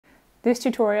This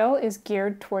tutorial is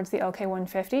geared towards the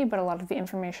lk-150, but a lot of the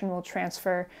information will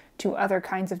transfer to other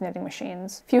kinds of knitting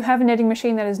machines. If you have a knitting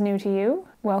machine that is new to you,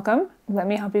 welcome. Let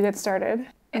me help you get started.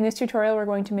 In this tutorial, we're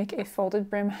going to make a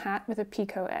folded brim hat with a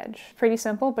picot edge. Pretty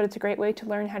simple, but it's a great way to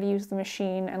learn how to use the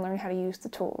machine and learn how to use the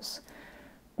tools.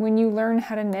 When you learn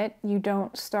how to knit, you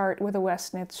don't start with a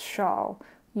West Knits shawl.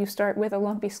 You start with a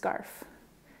lumpy scarf,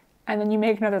 and then you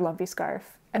make another lumpy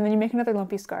scarf, and then you make another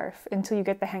lumpy scarf until you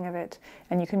get the hang of it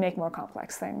and you can make more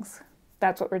complex things.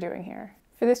 That's what we're doing here.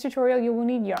 For this tutorial, you will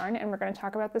need yarn, and we're going to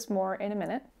talk about this more in a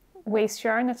minute. Waist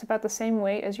yarn that's about the same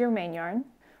weight as your main yarn.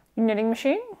 Your knitting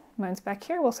machine, mine's back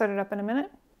here, we'll set it up in a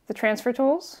minute. The transfer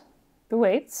tools, the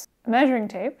weights, a measuring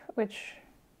tape, which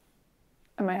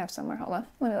I might have somewhere, hold on,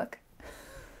 let me look.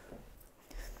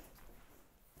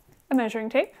 A measuring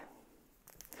tape.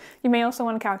 You may also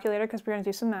want a calculator because we're going to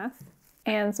do some math,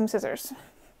 and some scissors.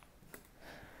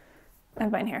 And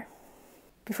mine here.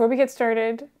 Before we get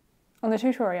started on the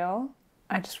tutorial,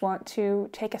 I just want to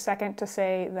take a second to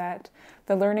say that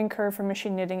the learning curve for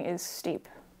machine knitting is steep.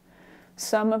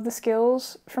 Some of the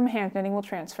skills from hand knitting will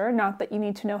transfer, not that you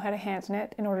need to know how to hand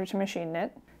knit in order to machine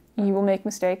knit. You will make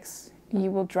mistakes,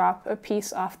 you will drop a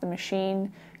piece off the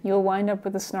machine, you'll wind up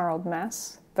with a snarled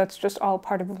mess. That's just all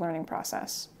part of the learning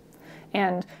process.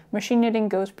 And machine knitting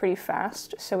goes pretty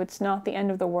fast, so it's not the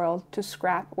end of the world to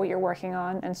scrap what you're working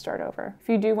on and start over. If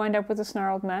you do wind up with a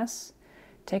snarled mess,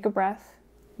 take a breath,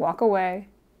 walk away,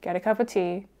 get a cup of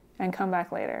tea, and come back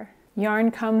later.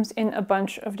 Yarn comes in a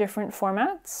bunch of different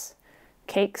formats: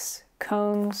 cakes,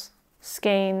 cones,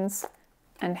 skeins,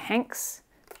 and hanks.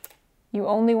 You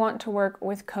only want to work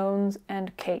with cones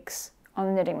and cakes on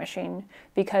the knitting machine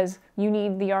because you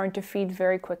need the yarn to feed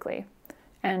very quickly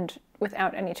and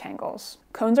without any tangles.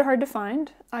 Cones are hard to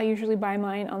find. I usually buy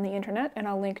mine on the internet, and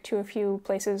I'll link to a few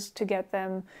places to get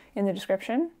them in the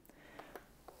description.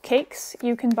 Cakes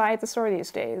you can buy at the store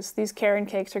these days. These Karen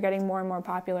cakes are getting more and more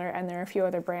popular, and there are a few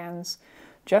other brands.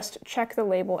 Just check the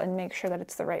label and make sure that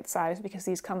it's the right size because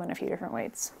these come in a few different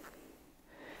weights.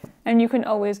 And you can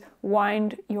always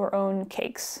wind your own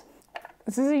cakes.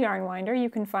 This is a yarn winder.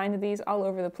 You can find these all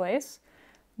over the place.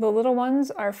 The little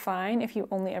ones are fine if you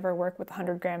only ever work with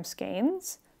 100-gram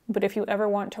skeins, but if you ever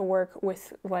want to work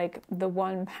with like the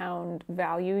 1 pound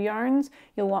value yarns,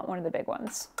 you'll want one of the big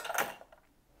ones.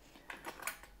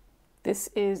 This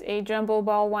is a jumbo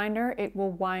ball winder. It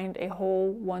will wind a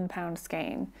whole 1 pound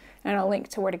skein, and I'll link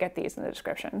to where to get these in the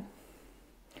description.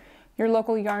 Your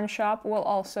local yarn shop will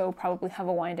also probably have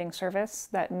a winding service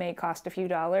that may cost a few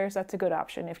dollars. That's a good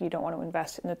option if you don't want to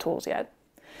invest in the tools yet.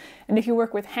 And if you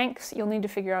work with hanks, you'll need to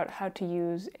figure out how to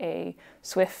use a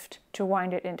Swift to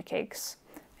wind it into cakes.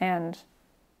 And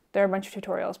there are a bunch of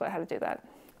tutorials about how to do that.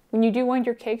 When you do wind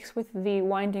your cakes with the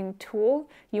winding tool,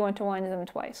 you want to wind them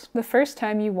twice. The first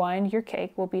time you wind your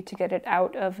cake will be to get it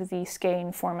out of the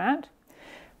skein format,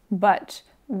 but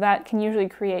that can usually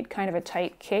create kind of a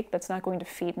tight cake that's not going to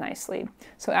feed nicely.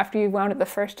 So after you've wound it the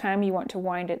first time, you want to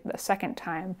wind it the second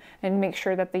time and make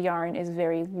sure that the yarn is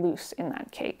very loose in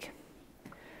that cake.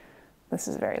 This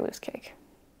is a very loose cake.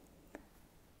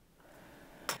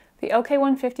 The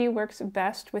lk-150 works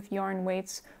best with yarn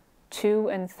weights 2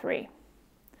 and 3.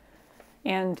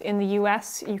 And in the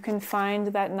US, you can find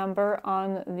that number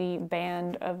on the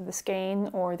band of the skein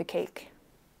or the cake.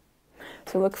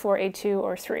 So look for a 2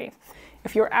 or 3.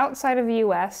 If you're outside of the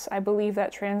US, I believe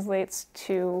that translates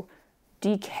to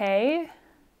DK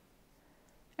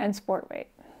and sport weight.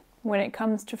 When it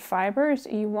comes to fibers,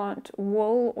 you want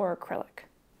wool or acrylic.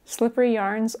 Slippery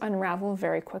yarns unravel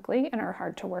very quickly and are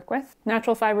hard to work with.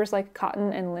 Natural fibers like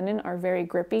cotton and linen are very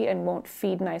grippy and won't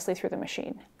feed nicely through the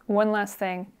machine. One last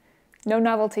thing, no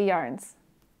novelty yarns.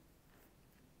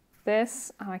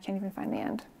 This, oh, I can't even find the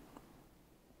end.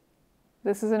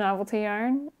 This is a novelty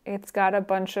yarn. It's got a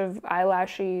bunch of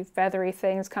eyelashy, feathery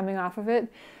things coming off of it.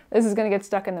 This is going to get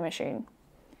stuck in the machine,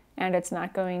 and it's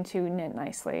not going to knit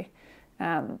nicely.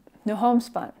 No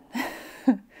homespun.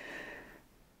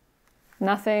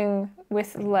 Nothing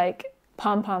with like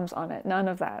pom-poms on it, none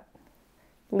of that.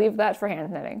 Leave that for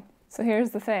hand knitting. So here's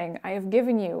the thing, I have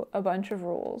given you a bunch of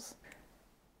rules.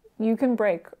 You can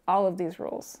break all of these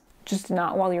rules, just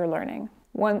not while you're learning.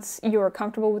 Once you're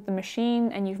comfortable with the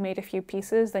machine and you've made a few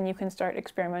pieces, then you can start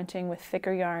experimenting with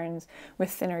thicker yarns,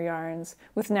 with thinner yarns,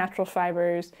 with natural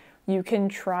fibers. You can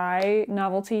try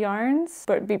novelty yarns,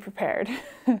 but be prepared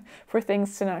for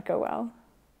things to not go well.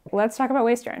 Let's talk about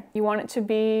waist yarn. You want it to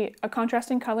be a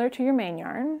contrasting color to your main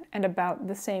yarn and about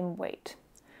the same weight.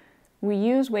 We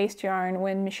use waist yarn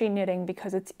when machine knitting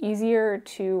because it's easier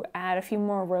to add a few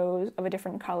more rows of a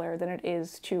different color than it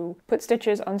is to put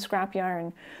stitches on scrap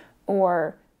yarn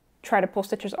or try to pull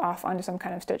stitches off onto some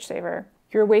kind of stitch saver.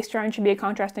 Your waste yarn should be a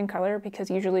contrasting color because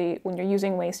usually when you're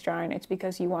using waste yarn, it's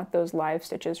because you want those live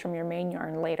stitches from your main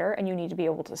yarn later and you need to be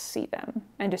able to see them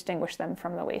and distinguish them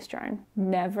from the waste yarn.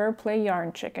 Never play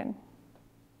yarn chicken.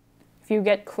 If you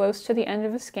get close to the end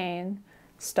of a skein,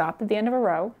 stop at the end of a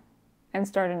row and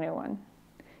start a new one.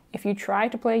 If you try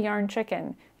to play yarn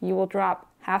chicken, you will drop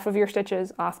half of your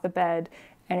stitches off the bed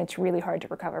and it's really hard to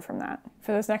recover from that.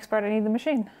 For this next part, I need the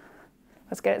machine.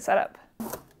 Let's get it set up.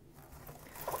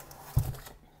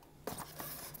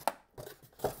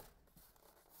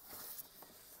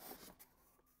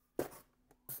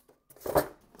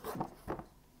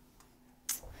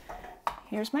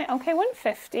 Here's my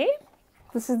lk-150.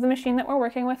 This is the machine that we're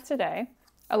working with today.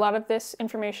 A lot of this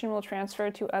information will transfer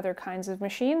to other kinds of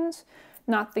machines,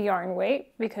 not the yarn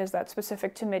weight, because that's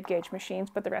specific to mid-gauge machines,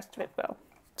 but the rest of it will.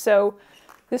 So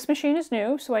this machine is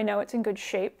new, so I know it's in good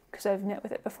shape because I've knit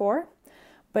with it before.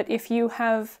 But if you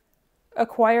have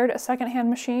acquired a secondhand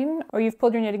machine or you've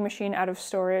pulled your knitting machine out of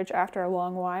storage after a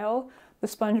long while, the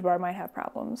sponge bar might have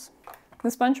problems.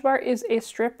 The sponge bar is a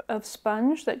strip of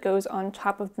sponge that goes on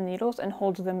top of the needles and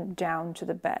holds them down to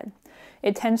the bed.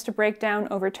 It tends to break down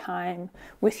over time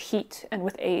with heat and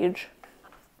with age.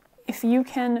 If you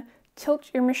can tilt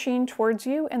your machine towards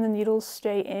you and the needles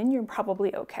stay in, you're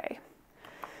probably okay.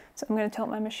 So I'm going to tilt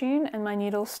my machine and my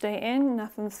needles stay in,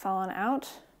 nothing's fallen out.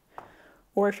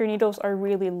 Or if your needles are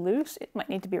really loose, it might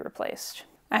need to be replaced.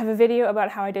 I have a video about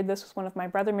how I did this with one of my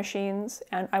brother machines,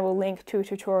 and I will link to a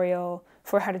tutorial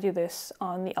for how to do this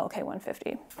on the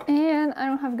lk-150. And I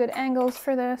don't have good angles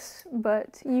for this,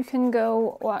 but you can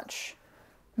go watch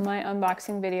my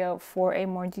unboxing video for a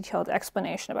more detailed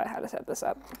explanation about how to set this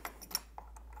up.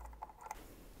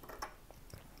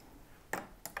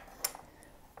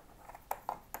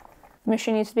 The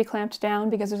machine needs to be clamped down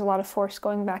because there's a lot of force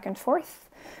going back and forth,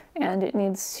 and it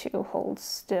needs to hold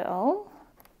still.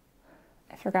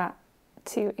 I forgot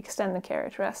to extend the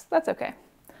carriage rest. That's okay.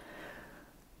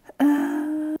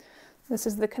 This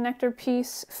is the connector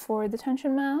piece for the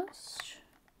tension mast.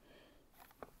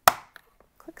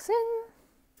 Clicks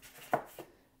in.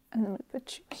 And then we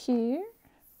put you here.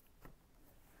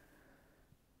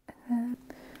 And then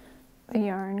the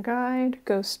yarn guide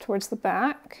goes towards the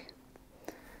back.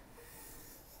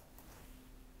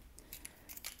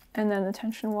 And then the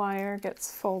tension wire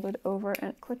gets folded over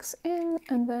and clicks in,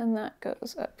 and then that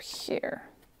goes up here.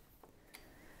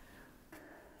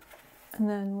 And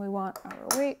then we want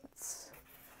our weights,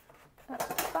 a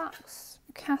box,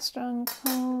 cast on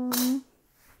cone,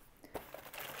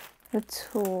 the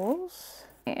tools,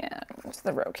 and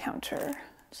the row counter.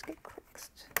 Just get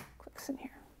clicks in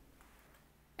here.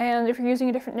 And if you're using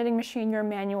a different knitting machine, your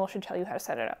manual should tell you how to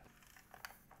set it up.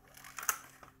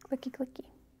 Clicky, clicky.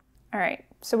 All right,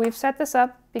 so we've set this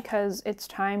up because it's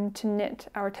time to knit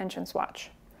our tension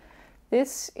swatch.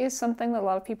 This is something that a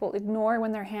lot of people ignore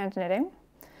when they're hand knitting,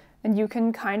 and you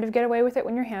can kind of get away with it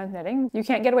when you're hand knitting. You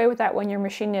can't get away with that when you're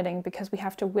machine knitting because we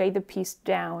have to weigh the piece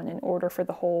down in order for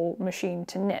the whole machine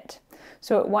to knit.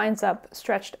 So it winds up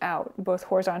stretched out both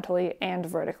horizontally and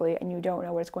vertically, and you don't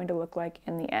know what it's going to look like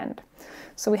in the end.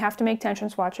 So we have to make tension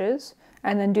swatches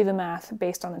and then do the math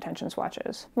based on the tension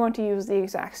swatches. You want to use the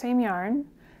exact same yarn.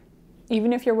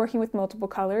 Even if you're working with multiple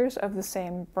colors of the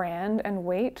same brand and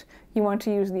weight, you want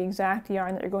to use the exact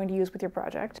yarn that you're going to use with your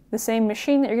project, the same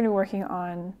machine that you're going to be working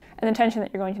on, and the tension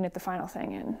that you're going to knit the final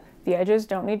thing in. The edges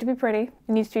don't need to be pretty.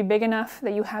 It needs to be big enough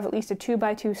that you have at least a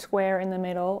 2x2 square in the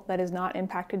middle that is not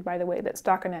impacted by the way that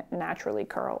stockinette naturally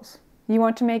curls. You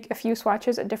want to make a few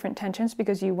swatches at different tensions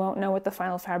because you won't know what the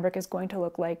final fabric is going to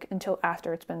look like until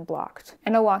after it's been blocked.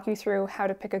 And I'll walk you through how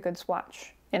to pick a good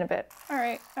swatch in a bit. All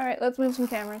right, let's move some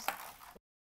cameras.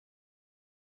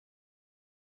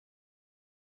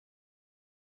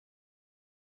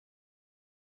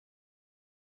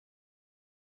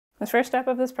 The first step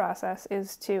of this process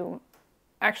is to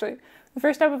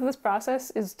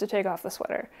take off the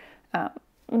sweater.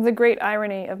 The great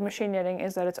irony of machine knitting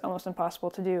is that it's almost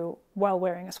impossible to do while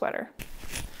wearing a sweater.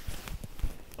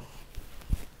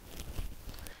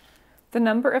 The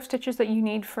number of stitches that you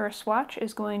need for a swatch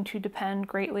is going to depend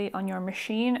greatly on your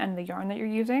machine and the yarn that you're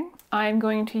using. I'm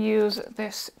going to use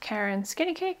this Caron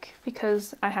Skinny Cake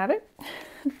because I have it.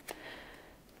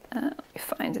 Let me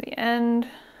find the end.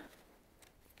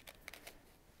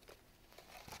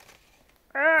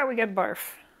 Ah, we get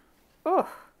barf. Oh,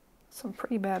 some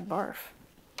pretty bad barf.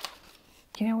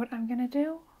 You know what I'm gonna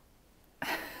do?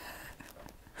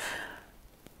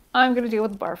 I'm gonna deal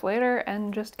with barf later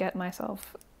and just get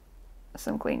myself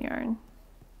some clean yarn.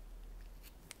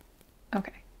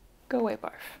 Okay, go away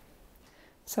barf.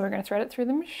 So we're gonna thread it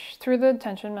through the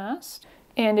tension mast.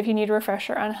 And if you need a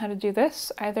refresher on how to do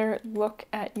this, either look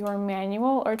at your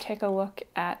manual or take a look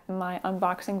at my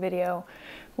unboxing video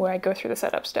where I go through the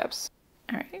setup steps.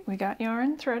 All right, we got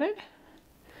yarn threaded.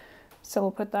 So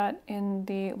we'll put that in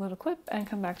the little clip and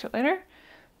come back to it later.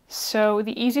 So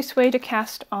the easiest way to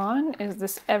cast on is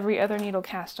this every other needle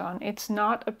cast on. It's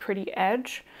not a pretty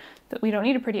edge, that we don't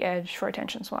need a pretty edge for a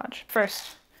tension swatch.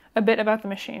 First, a bit about the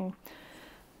machine.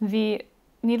 The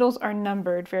needles are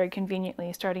numbered very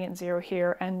conveniently, starting at 0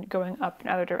 here and going up in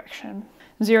either direction.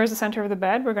 0 is the center of the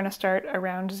bed. We're going to start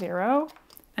around 0.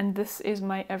 And this is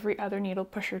my every other needle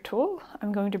pusher tool.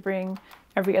 I'm going to bring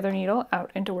every other needle out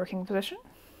into working position.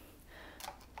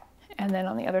 And then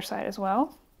on the other side as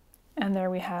well. And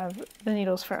there we have the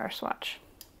needles for our swatch.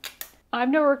 I've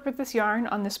never worked with this yarn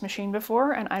on this machine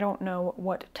before, and I don't know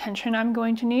what tension I'm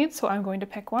going to need, so I'm going to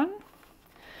pick one.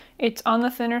 It's on the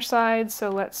thinner side, so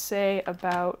let's say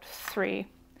about 3.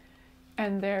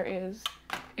 And there is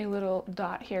a little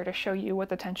dot here to show you what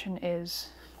the tension is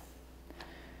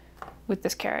with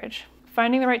this carriage.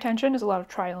 Finding the right tension is a lot of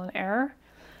trial and error.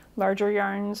 Larger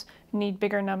yarns need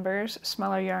bigger numbers,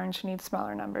 smaller yarns need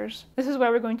smaller numbers. This is why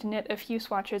we're going to knit a few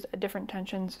swatches at different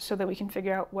tensions so that we can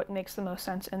figure out what makes the most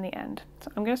sense in the end.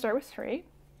 So I'm going to start with 3.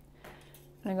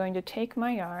 And I'm going to take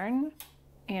my yarn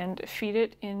and feed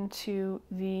it into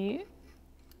the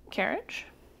carriage,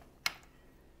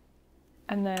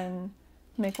 and then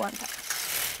make 1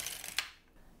 pass.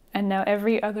 And now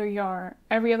every other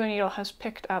needle has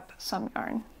picked up some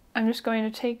yarn. I'm just going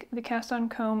to take the cast on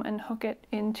comb and hook it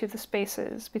into the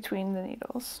spaces between the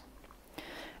needles.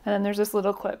 And then there's this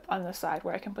little clip on the side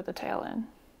where I can put the tail in.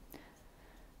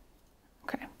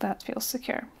 Okay, that feels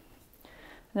secure.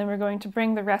 And then we're going to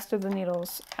bring the rest of the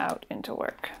needles out into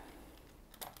work.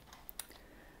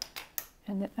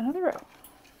 And knit another row.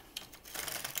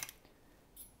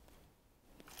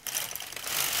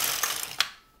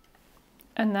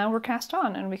 And now we're cast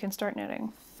on and we can start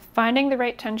knitting. Finding the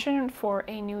right tension for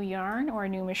a new yarn or a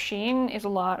new machine is a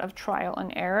lot of trial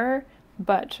and error,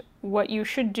 but what you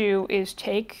should do is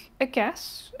take a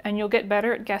guess, and you'll get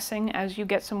better at guessing as you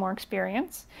get some more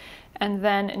experience, and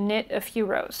then knit a few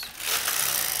rows.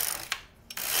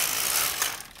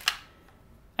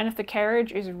 And if the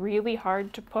carriage is really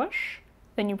hard to push,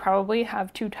 then you probably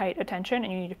have too tight a tension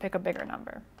and you need to pick a bigger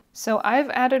number. So I've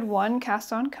added 1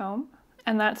 cast on comb,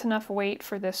 and that's enough weight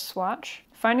for this swatch.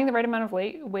 Finding the right amount of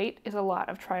weight is a lot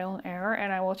of trial and error,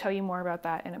 and I will tell you more about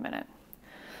that in a minute.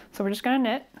 So we're just going to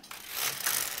knit.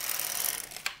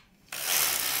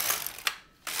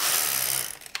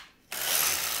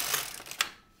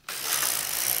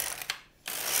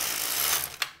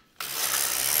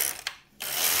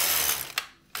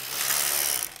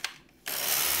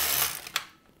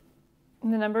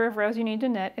 The number of rows you need to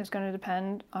knit is going to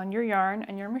depend on your yarn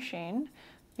and your machine,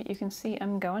 but you can see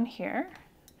I'm going here.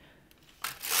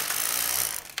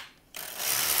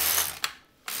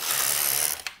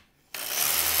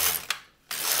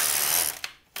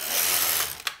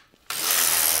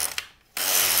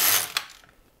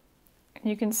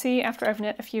 You can see after I've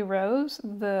knit a few rows,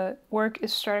 the work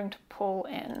is starting to pull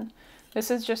in. This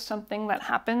is just something that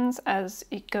happens as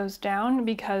it goes down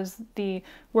because the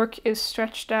work is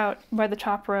stretched out by the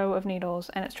top row of needles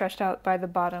and it's stretched out by the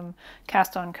bottom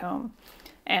cast on comb.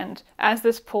 And as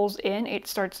this pulls in, it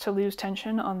starts to lose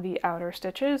tension on the outer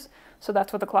stitches, so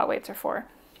that's what the claw weights are for.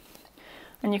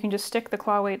 And you can just stick the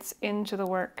claw weights into the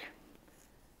work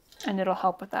and it'll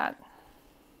help with that.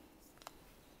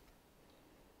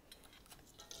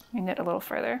 You knit a little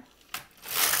further.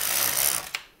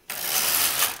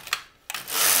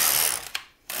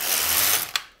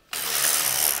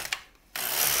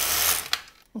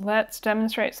 Let's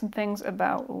demonstrate some things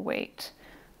about weight.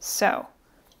 So,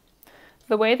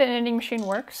 the way the knitting machine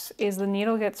works is the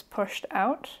needle gets pushed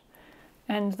out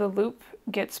and the loop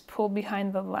gets pulled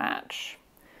behind the latch.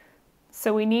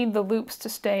 So we need the loops to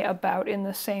stay about in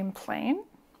the same plane.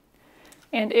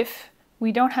 And if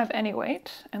we don't have any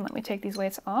weight, and let me take these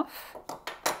weights off.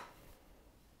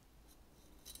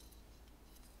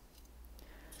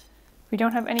 If we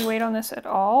don't have any weight on this at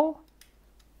all,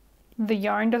 the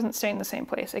yarn doesn't stay in the same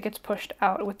place. It gets pushed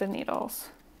out with the needles.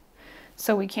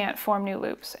 So we can't form new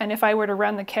loops. And if I were to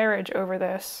run the carriage over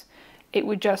this, it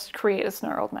would just create a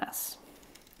snarled mess.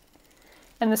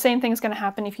 And the same thing is going to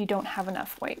happen if you don't have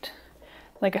enough weight.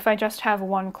 Like if I just have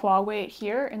 1 claw weight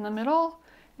here in the middle,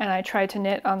 and I try to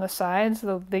knit on the sides,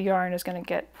 the yarn is going to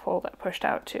get pushed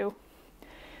out too.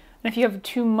 And if you have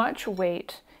too much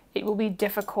weight, it will be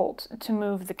difficult to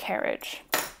move the carriage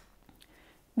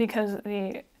because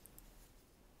the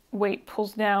weight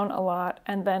pulls down a lot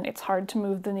and then it's hard to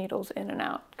move the needles in and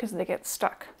out because they get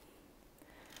stuck.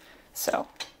 So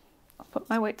I'll put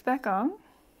my weights back on.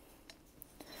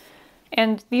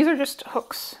 And these are just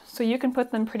hooks, so you can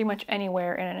put them pretty much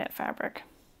anywhere in a knit fabric.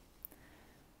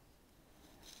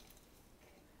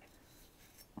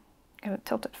 Gonna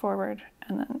tilt it forward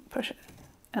and then push it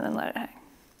and then let it hang.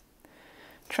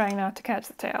 Trying not to catch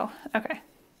the tail. Okay,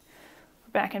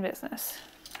 we're back in business.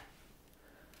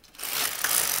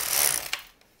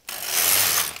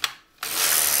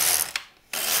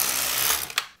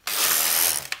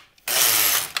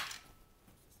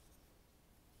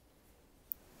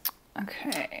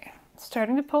 Okay,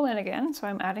 starting to pull in again, so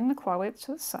I'm adding the claw weights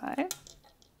to the side.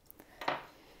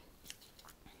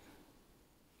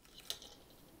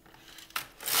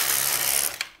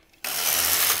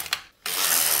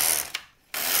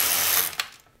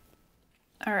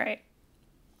 All right,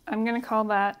 I'm gonna call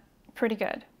that pretty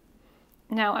good.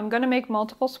 Now I'm gonna make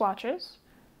multiple swatches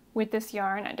with this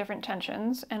yarn at different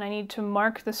tensions, and I need to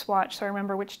mark the swatch so I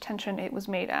remember which tension it was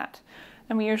made at.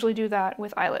 And we usually do that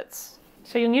with eyelets.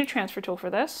 So you'll need a transfer tool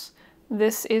for this.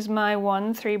 This is my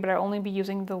 1-3, but I'll only be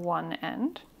using the one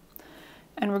end.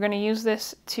 And we're gonna use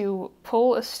this to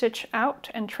pull a stitch out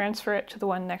and transfer it to the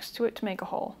one next to it to make a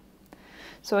hole.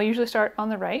 So I usually start on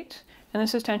the right, and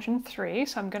this is tension 3,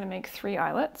 so I'm gonna make 3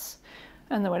 eyelets.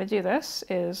 And the way to do this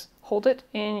is hold it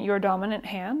in your dominant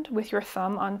hand with your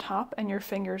thumb on top and your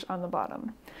fingers on the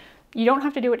bottom. You don't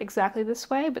have to do it exactly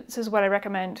this way, but this is what I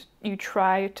recommend you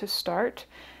try to start.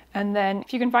 And then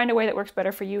if you can find a way that works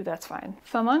better for you, that's fine.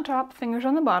 Thumb on top, fingers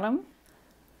on the bottom.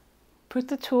 Put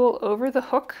the tool over the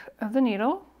hook of the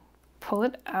needle, pull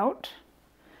it out,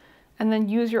 and then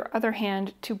use your other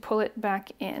hand to pull it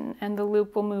back in, and the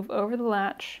loop will move over the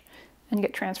latch and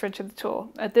get transferred to the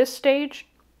tool. At this stage,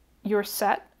 you're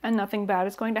set and nothing bad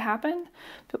is going to happen,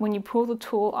 but when you pull the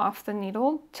tool off the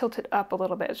needle, tilt it up a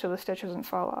little bit so the stitch doesn't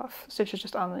fall off. The stitch is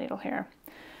just on the needle here.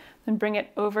 Then bring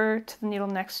it over to the needle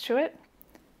next to it,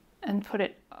 and put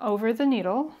it over the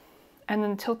needle, and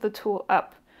then tilt the tool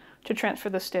up to transfer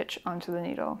the stitch onto the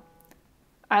needle.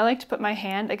 I like to put my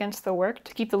hand against the work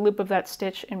to keep the loop of that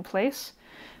stitch in place,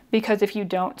 because if you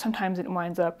don't, sometimes it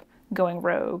winds up going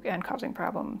rogue and causing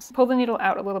problems. Pull the needle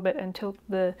out a little bit and tilt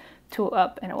the tool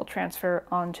up, and it will transfer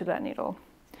onto that needle.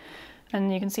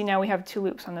 And you can see now we have 2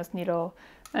 loops on this needle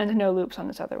and no loops on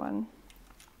this other one.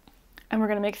 And we're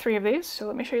gonna make 3 of these, so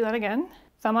let me show you that again.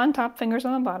 Thumb on top, fingers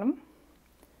on the bottom.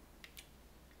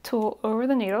 Tool over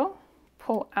the needle,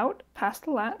 pull out past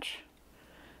the latch,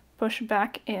 push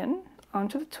back in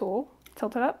onto the tool,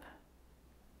 tilt it up,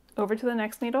 over to the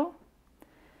next needle,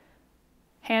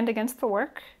 hand against the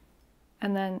work,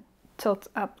 and then tilt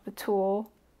up the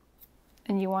tool,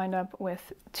 and you wind up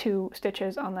with 2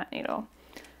 stitches on that needle.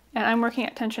 And I'm working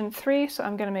at tension 3, so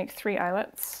I'm going to make 3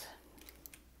 eyelets.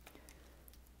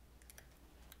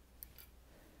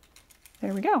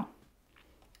 There we go.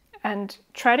 And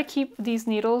try to keep these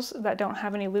needles that don't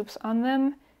have any loops on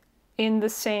them in the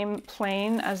same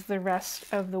plane as the rest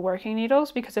of the working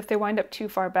needles, because if they wind up too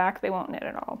far back, they won't knit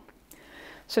at all.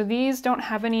 So these don't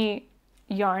have any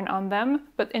yarn on them,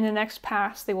 but in the next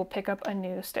pass, they will pick up a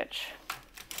new stitch.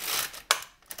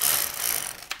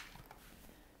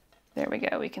 There we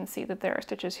go. We can see that there are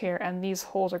stitches here, and these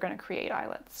holes are going to create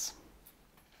eyelets.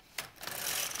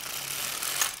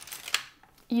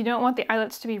 You don't want the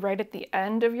eyelets to be right at the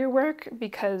end of your work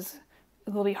because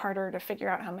it'll be harder to figure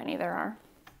out how many there are.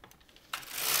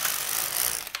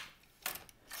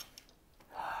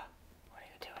 What are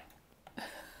you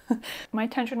doing? My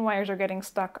tension wires are getting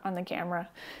stuck on the camera.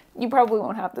 You probably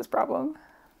won't have this problem.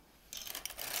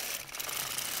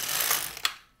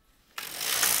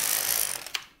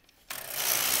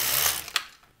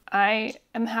 I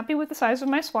am happy with the size of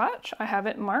my swatch. I have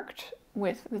it marked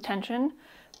with the tension.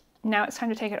 Now it's time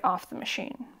to take it off the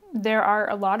machine. There are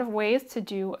a lot of ways to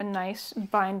do a nice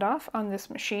bind off on this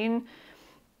machine,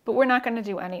 but we're not going to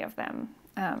do any of them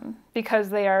because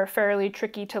they are fairly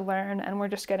tricky to learn and we're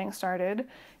just getting started.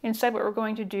 Instead, what we're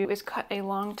going to do is cut a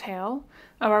long tail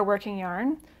of our working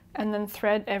yarn and then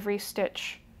thread every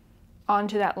stitch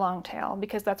onto that long tail,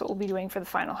 because that's what we'll be doing for the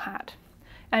final hat.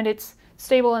 And it's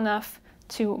stable enough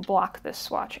to block this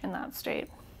swatch in that state.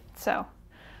 So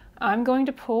I'm going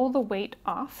to pull the weight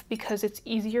off because it's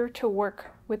easier to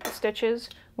work with the stitches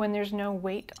when there's no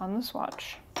weight on the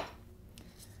swatch.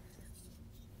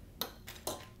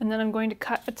 And then I'm going to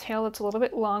cut a tail that's a little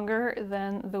bit longer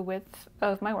than the width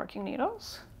of my working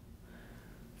needles.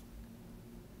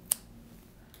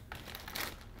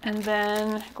 And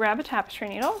then grab a tapestry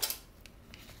needle.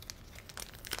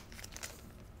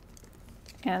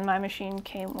 And my machine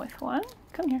came with one.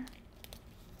 Come here.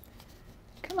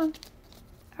 Come on.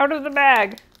 Out of the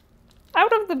bag!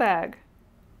 Out of the bag!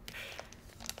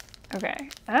 Okay,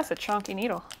 that's a chunky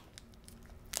needle.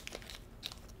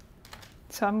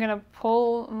 So I'm gonna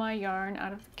pull my yarn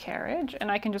out of the carriage, and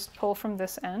I can just pull from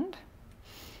this end.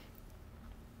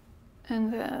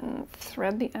 And then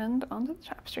thread the end onto the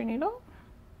tapestry needle,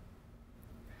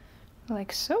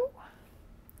 like so.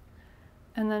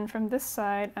 And then from this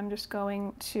side, I'm just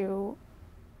going to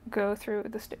go through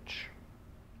the stitch.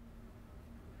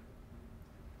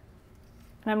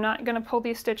 And I'm not gonna pull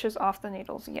these stitches off the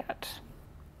needles yet,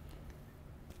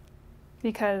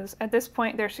 because at this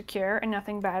point they're secure and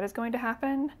nothing bad is going to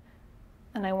happen,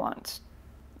 and I want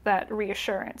that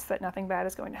reassurance that nothing bad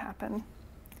is going to happen.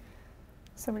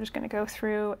 So we're just going to go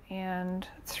through and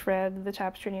thread the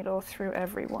tapestry needle through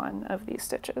every one of these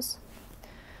stitches.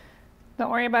 Don't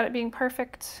worry about it being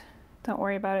perfect. Don't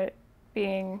worry about it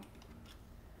being,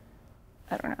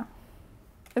 I don't know.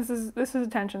 This is a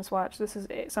tension swatch. This is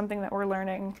something that we're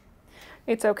learning.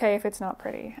 It's okay if it's not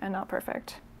pretty and not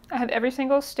perfect. I have every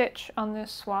single stitch on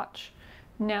this swatch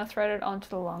now threaded onto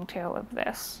the long tail of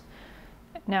this.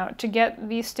 Now, to get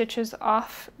these stitches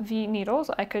off the needles,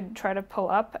 I could try to pull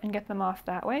up and get them off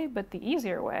that way, but the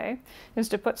easier way is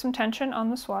to put some tension on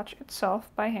the swatch itself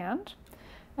by hand,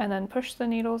 and then push the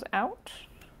needles out,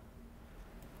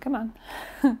 come on,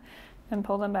 and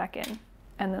pull them back in,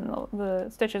 and then the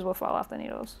stitches will fall off the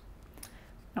needles. I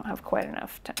don't have quite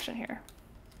enough tension here.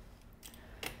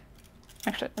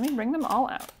 Actually, let me bring them all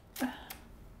out.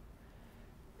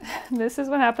 This is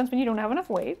what happens when you don't have enough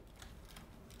weight.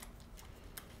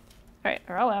 All right,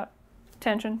 they're all out.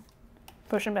 Tension,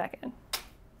 push them back in.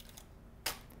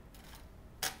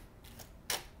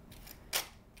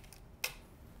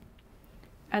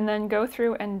 And then go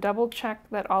through and double check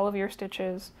that all of your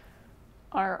stitches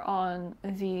are on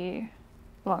the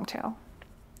long tail.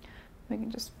 We can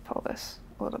just pull this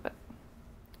a little bit.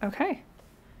 Okay,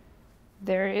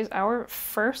 there is our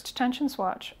first tension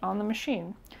swatch on the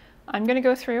machine. I'm gonna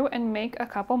go through and make a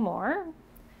couple more.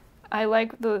 I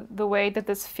like the way that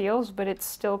this feels, but it's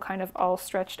still kind of all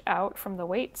stretched out from the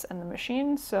weights and the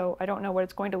machine, so I don't know what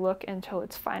it's going to look until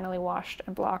it's finally washed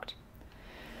and blocked.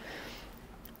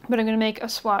 But I'm going to make a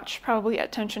swatch probably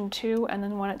at tension 2 and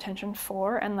then one at tension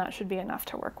 4, and that should be enough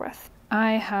to work with.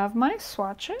 I have my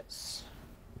swatches.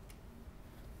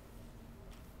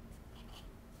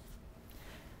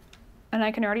 And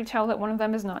I can already tell that one of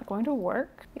them is not going to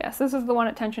work. Yes, this is the one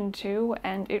at tension 2,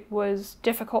 and it was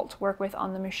difficult to work with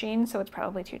on the machine, so it's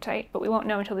probably too tight, but we won't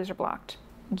know until these are blocked.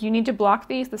 You need to block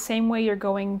these the same way you're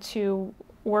going to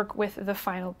work with the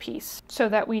final piece, so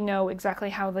that we know exactly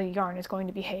how the yarn is going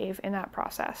to behave in that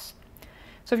process.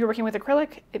 So if you're working with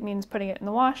acrylic, it means putting it in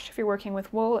the wash. If you're working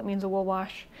with wool, it means a wool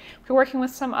wash. If you're working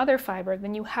with some other fiber,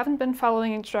 then you haven't been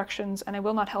following instructions, and I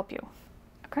will not help you.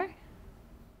 Okay,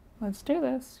 let's do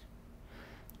this.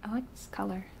 I like this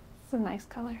color. It's a nice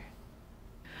color.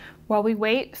 While we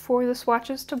wait for the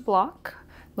swatches to block,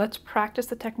 let's practice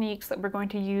the techniques that we're going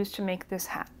to use to make this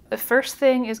hat. The first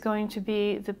thing is going to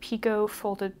be the picot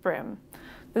folded brim.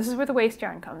 This is where the waste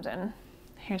yarn comes in.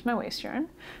 Here's my waste yarn.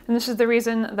 And this is the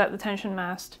reason that the tension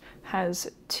mast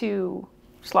has 2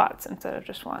 slots instead of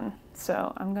just 1.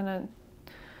 So I'm gonna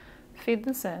feed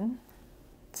this in.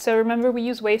 So remember, we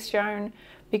use waste yarn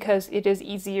because it is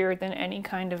easier than any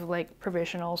kind of like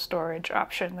provisional storage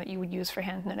option that you would use for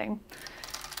hand knitting.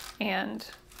 And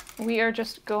we are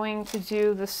just going to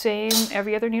do the same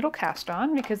every other needle cast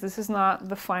on, because this is not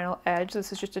the final edge,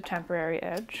 this is just a temporary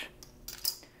edge.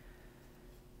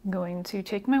 I'm going to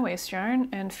take my waste yarn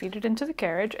and feed it into the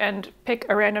carriage and pick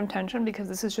a random tension because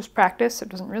this is just practice, it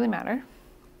doesn't really matter.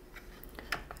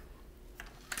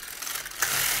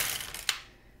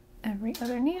 Every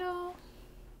other needle.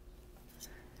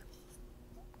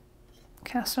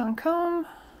 Cast on comb.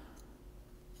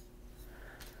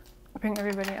 Bring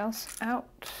everybody else out.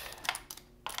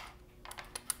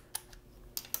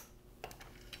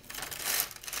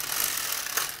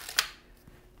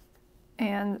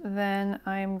 And then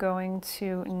I'm going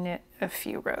to knit a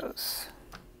few rows.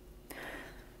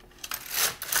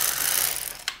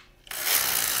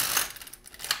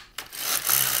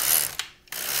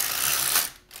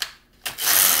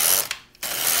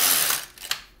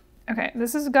 Okay,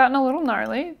 this has gotten a little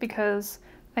gnarly because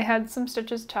I had some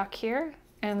stitches tuck here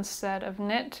instead of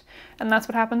knit, and that's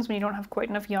what happens when you don't have quite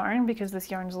enough yarn, because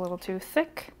this yarn is a little too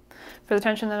thick for the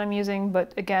tension that I'm using.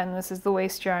 But again, this is the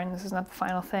waste yarn, this is not the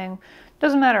final thing.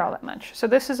 Doesn't matter all that much. So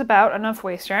this is about enough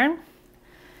waste yarn,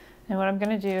 and what I'm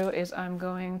going to do is I'm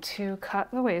going to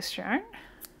cut the waste yarn,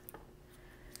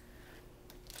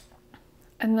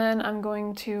 and then I'm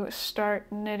going to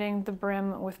start knitting the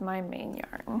brim with my main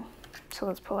yarn. So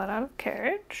let's pull that out of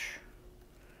carriage.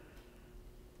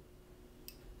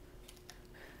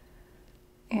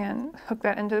 and hook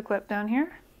that into the clip down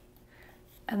here.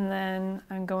 And then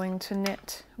I'm going to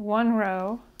knit one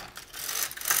row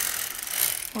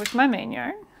with my main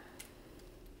yarn.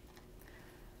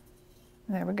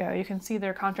 There we go. You can see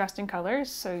they're contrasting colors,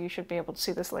 so you should be able to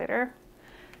see this later.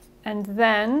 And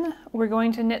then we're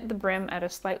going to knit the brim at a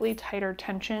slightly tighter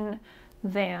tension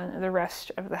than the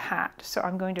rest of the hat. So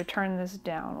I'm going to turn this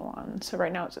down one. So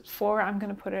right now it's at 4, I'm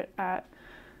going to put it at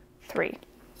 3.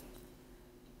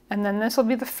 And then this will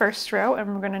be the first row,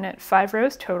 and we're going to knit 5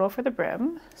 rows total for the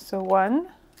brim. So 1,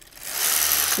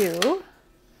 2,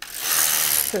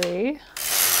 3,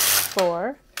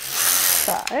 4,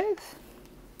 5.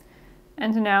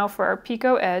 And now for our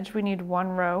picot edge, we need 1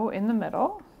 row in the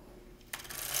middle.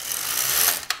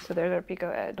 So there's our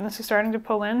picot edge. And this is starting to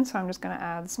pull in, so I'm just going to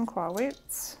add some claw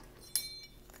weights.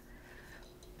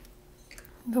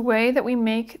 The way that we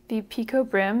make the picot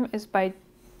brim is by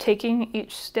taking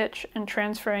each stitch and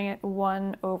transferring it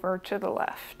 1 over to the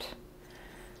left.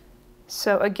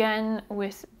 So again,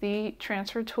 with the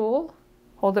transfer tool,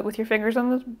 hold it with your fingers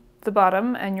on the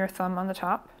bottom and your thumb on the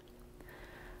top.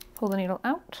 Pull the needle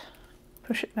out,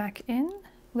 push it back in,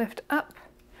 lift up,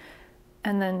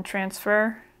 and then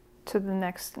transfer to the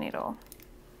next needle.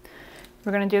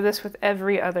 We're going to do this with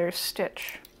every other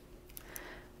stitch.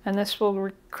 And this will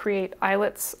create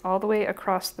eyelets all the way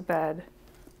across the bed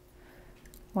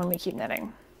when we keep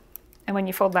knitting. And when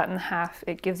you fold that in half,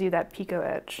 it gives you that picot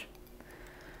edge.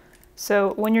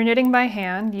 So when you're knitting by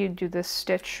hand, you do this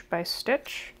stitch by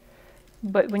stitch.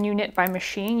 But when you knit by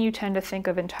machine, you tend to think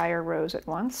of entire rows at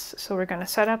once. So we're going to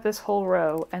set up this whole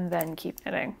row and then keep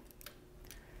knitting.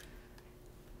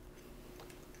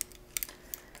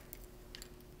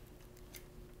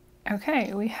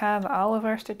 Okay, we have all of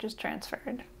our stitches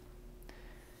transferred.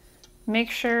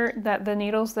 Make sure that the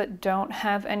needles that don't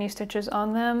have any stitches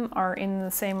on them are in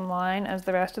the same line as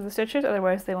the rest of the stitches,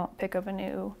 otherwise they won't pick up a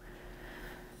new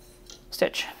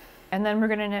stitch. And then we're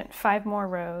going to knit 5 more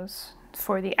rows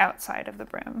for the outside of the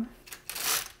brim.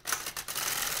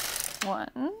 1,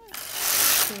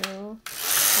 2,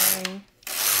 3,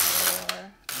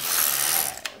 4,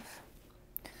 5.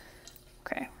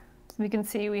 Okay. We can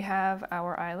see we have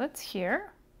our eyelets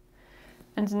here.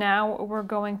 And now we're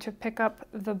going to pick up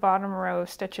the bottom row of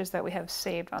stitches that we have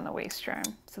saved on the waist yarn.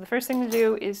 So the first thing to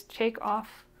do is take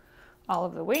off all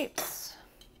of the weights,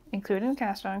 including the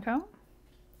cast on comb.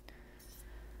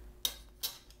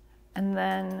 And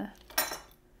then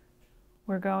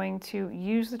we're going to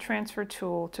use the transfer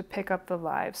tool to pick up the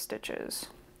live stitches.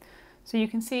 So you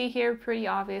can see here pretty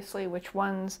obviously which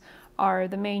ones are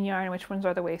the main yarn and which ones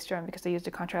are the waist yarn because they used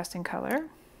a contrasting color.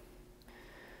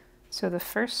 So the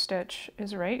first stitch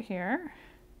is right here.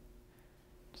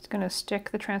 Just going to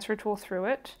stick the transfer tool through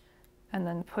it and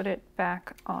then put it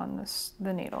back on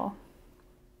the needle.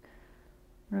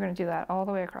 We're going to do that all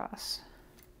the way across.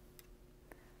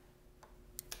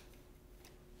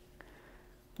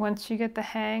 Once you get the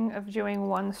hang of doing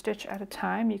 1 stitch at a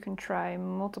time, you can try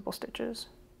multiple stitches.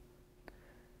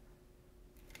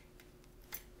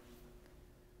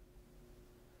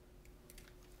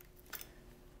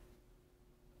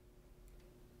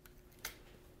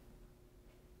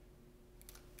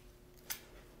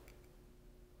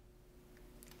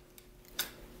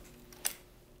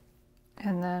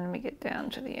 And then we get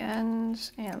down to the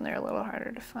ends, and they're a little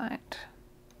harder to find.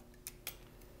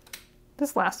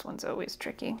 This last one's always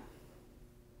tricky.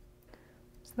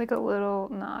 It's like a little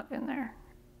knot in there.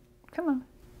 Come on,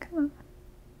 come on.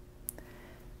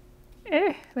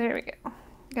 There we go.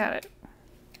 Got it.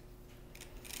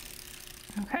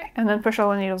 Okay, and then push all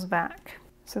the needles back.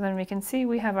 So then we can see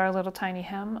we have our little tiny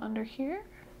hem under here.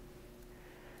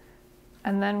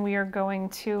 And then we are going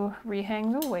to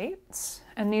rehang the weights.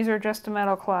 And these are just a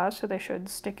metal claws, so they should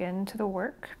stick into the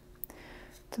work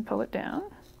to pull it down.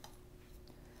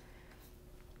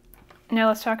 Now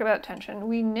let's talk about tension.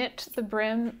 We knit the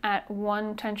brim at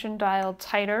 1 tension dial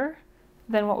tighter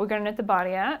than what we're going to knit the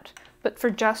body at. But for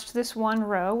just this one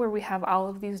row where we have all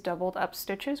of these doubled up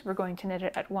stitches, we're going to knit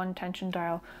it at 1 tension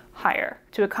dial higher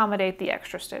to accommodate the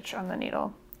extra stitch on the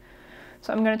needle.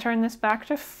 So I'm going to turn this back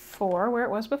to 4 where it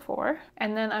was before,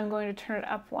 and then I'm going to turn it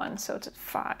up 1 so it's at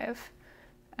 5.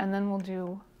 And then we'll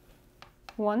do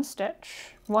 1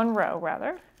 row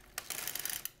rather.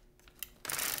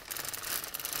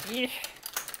 Yeah.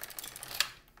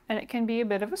 And it can be a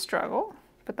bit of a struggle,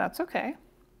 but that's okay.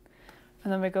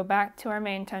 And then we go back to our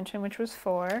main tension, which was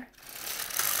 4,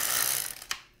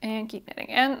 and keep knitting.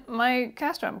 And my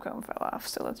cast on comb fell off,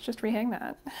 so let's just rehang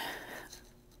that.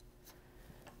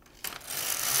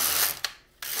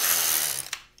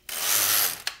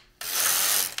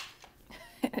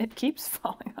 It keeps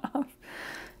falling off.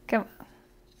 Come on.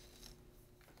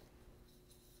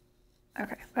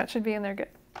 Okay, that should be in there good.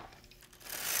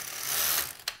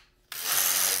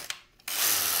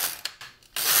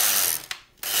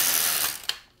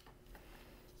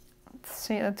 Let's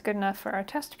see, that's good enough for our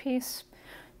test piece.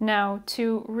 Now,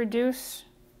 to reduce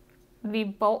the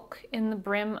bulk in the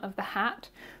brim of the hat,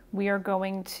 we are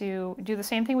going to do the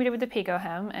same thing we did with the picot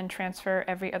hem and transfer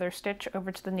every other stitch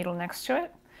over to the needle next to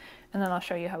it. And then I'll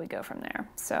show you how we go from there.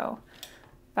 So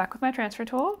back with my transfer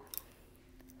tool,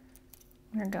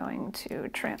 we're going to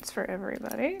transfer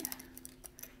everybody.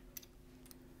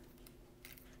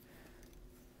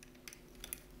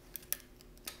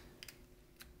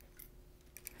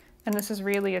 And this is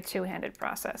really a two-handed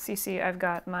process. You see, I've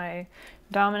got my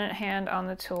dominant hand on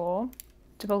the tool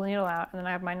to pull the needle out, and then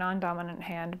I have my non-dominant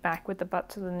hand back with the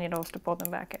butts of the needles to pull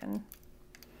them back in.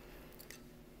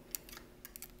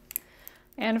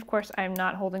 And of course, I'm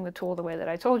not holding the tool the way that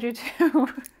I told you to,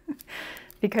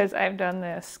 because I've done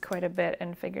this quite a bit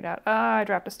and figured out, I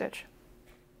dropped a stitch.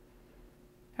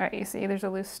 All right, you see there's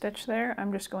a loose stitch there.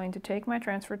 I'm just going to take my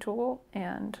transfer tool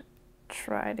and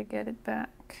try to get it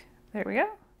back. There we go.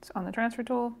 It's on the transfer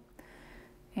tool,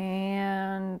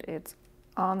 and it's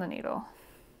on the needle.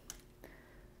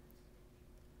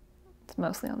 It's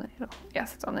mostly on the needle.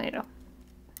 Yes, it's on the needle.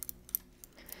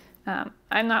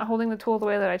 I'm not holding the tool the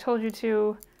way that I told you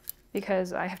to,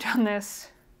 because I have done this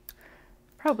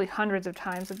probably hundreds of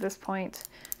times at this point,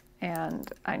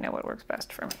 and I know what works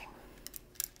best for me.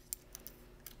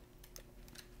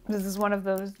 This is one of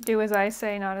those do as I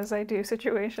say, not as I do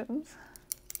situations.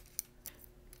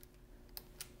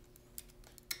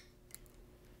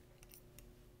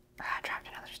 I dropped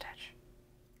another stitch.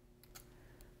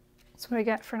 That's what I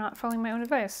get for not following my own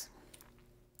advice.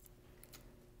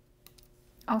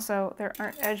 Also, there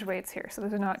aren't edge weights here, so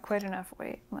there's not quite enough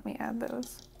weight. Let me add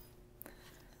those.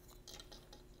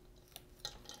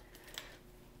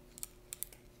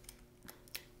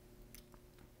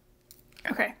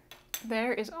 Okay,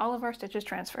 there is all of our stitches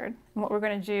transferred. And what we're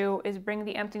going to do is bring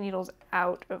the empty needles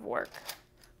out of work.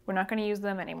 We're not going to use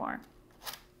them anymore.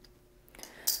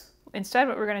 Instead,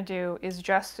 what we're going to do is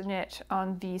just knit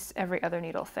on these every other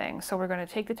needle thing. So we're going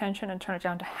to take the tension and turn it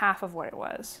down to half of what it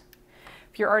was.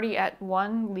 If you're already at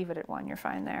 1, leave it at 1, you're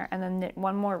fine there. And then knit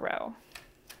one more row.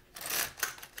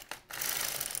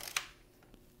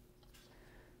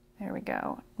 There we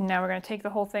go. Now we're going to take the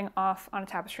whole thing off on a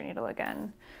tapestry needle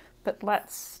again. But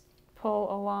let's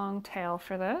pull a long tail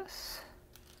for this.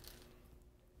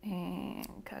 And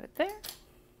cut it there.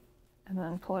 And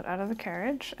then pull it out of the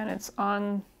carriage. And it's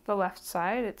on the left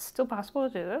side. It's still possible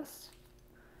to do this.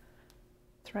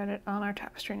 Thread it on our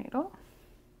tapestry needle.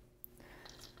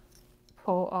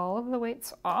 Pull all of the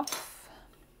weights off.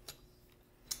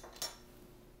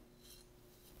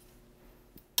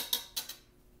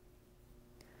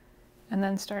 And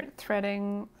then start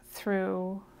threading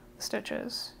through the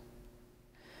stitches.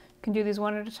 You can do these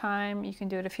one at a time. You can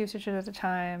do it a few stitches at a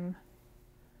time.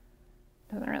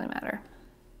 Doesn't really matter.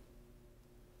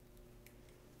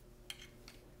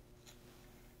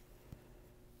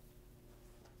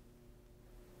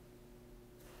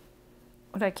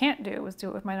 What I can't do is do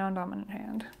it with my non-dominant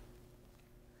hand.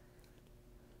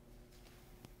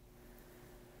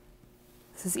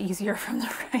 This is easier from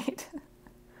the right.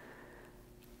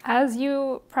 As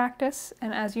you practice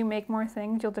and as you make more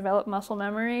things, you'll develop muscle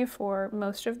memory for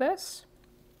most of this.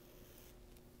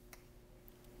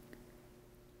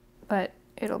 But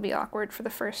it'll be awkward for the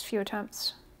first few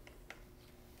attempts.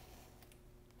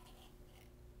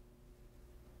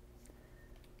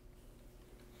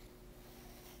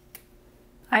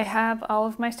 I have all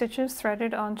of my stitches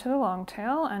threaded onto the long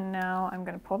tail, and now I'm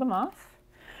going to pull them off.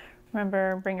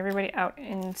 Remember, bring everybody out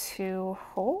into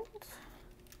hold.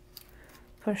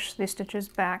 Push the stitches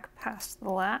back past the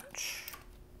latch,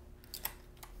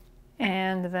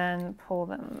 and then pull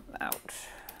them out.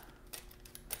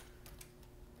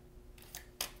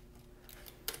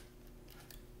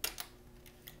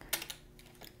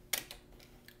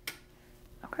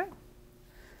 Okay.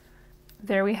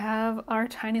 There we have our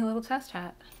tiny little test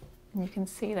hat. And you can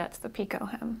see that's the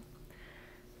picot hem.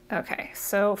 Okay,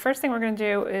 so first thing we're going to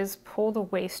do is pull the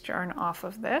waist yarn off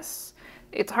of this.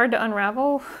 It's hard to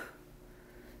unravel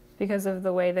because of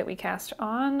the way that we cast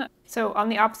on. So on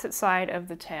the opposite side of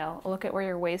the tail, look at where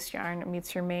your waist yarn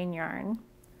meets your main yarn.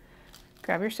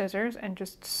 Grab your scissors and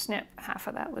just snip half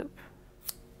of that loop.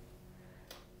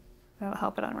 That'll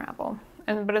help it unravel.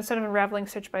 But instead of unraveling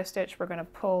stitch by stitch, we're going to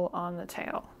pull on the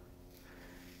tail.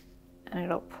 And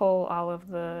it'll pull all of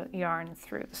the yarn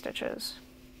through the stitches.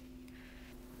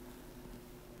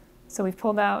 So we've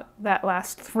pulled out that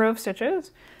last row of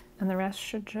stitches, and the rest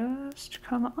should just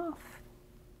come off.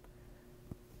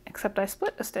 except I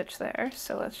split a stitch there,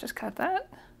 so let's just cut that.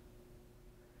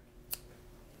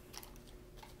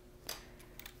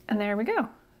 And there we go.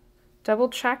 Double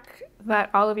check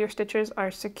that all of your stitches are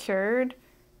secured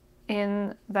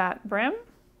in that brim.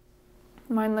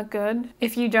 Mine look good.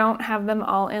 If you don't have them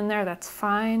all in there, that's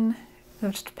fine.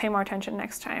 Just pay more attention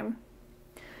next time.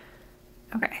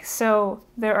 Okay, so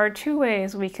there are two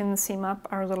ways we can seam up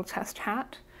our little test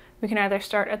hat. We can either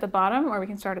start at the bottom or we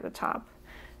can start at the top.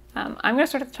 I'm going to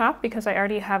start at the top because I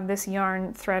already have this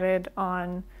yarn threaded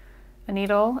on a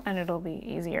needle and it'll be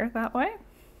easier that way.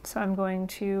 So I'm going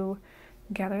to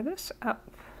gather this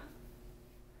up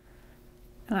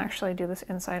and actually do this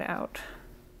inside out.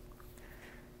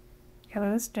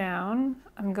 Gather this down.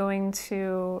 I'm going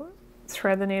to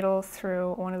thread the needle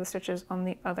through one of the stitches on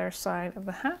the other side of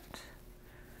the hat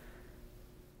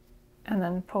and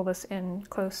then pull this in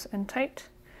close and tight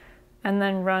and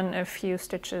then run a few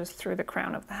stitches through the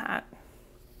crown of the hat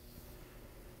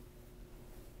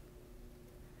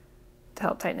to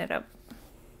help tighten it up.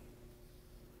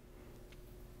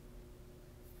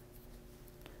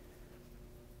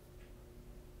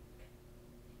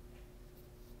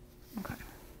 Okay,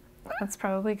 that's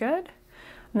probably good.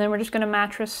 And then we're just going to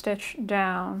mattress stitch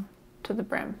down to the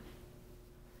brim.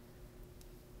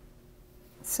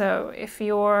 So if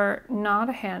you're not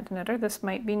a hand knitter, this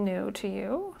might be new to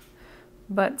you,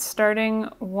 but starting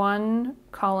one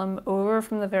column over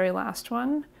from the very last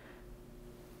one,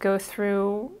 go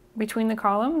through between the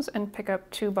columns and pick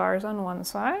up 2 bars on one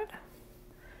side.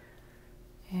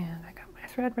 And I got my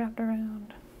thread wrapped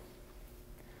around.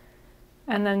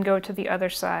 And then go to the other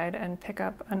side and pick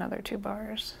up another 2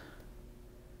 bars.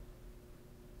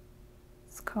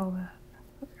 Let's call that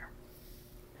there.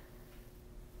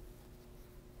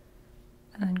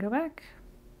 And then go back.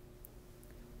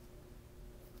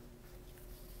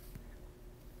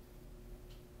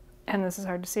 And this is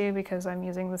hard to see because I'm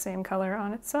using the same color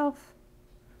on itself.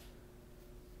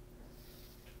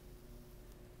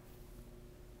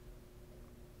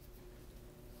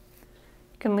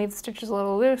 You can leave the stitches a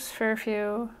little loose for a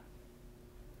few,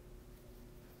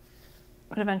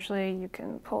 but eventually you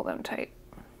can pull them tight.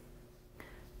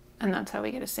 And that's how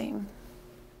we get a seam.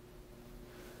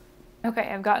 Okay,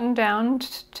 I've gotten down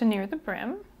to near the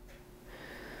brim.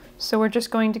 So we're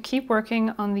just going to keep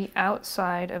working on the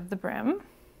outside of the brim.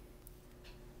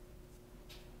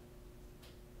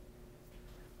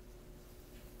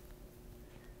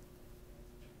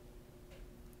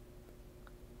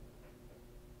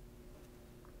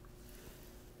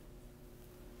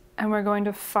 And we're going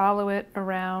to follow it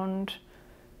around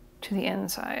to the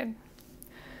inside.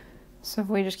 So if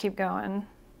we just keep going.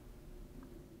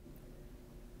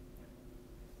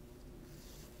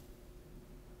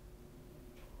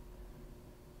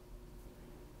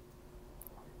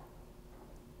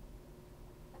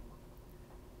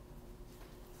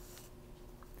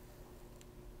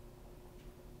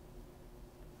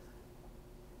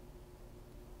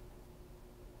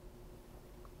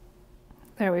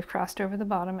 There, we've crossed over the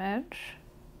bottom edge.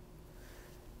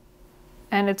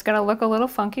 And it's going to look a little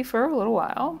funky for a little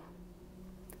while.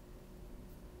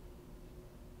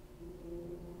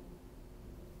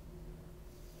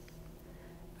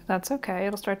 But that's okay,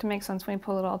 it'll start to make sense when we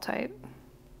pull it all tight.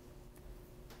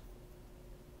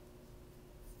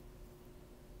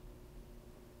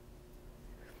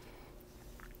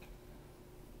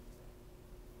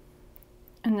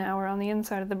 And now we're on the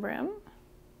inside of the brim.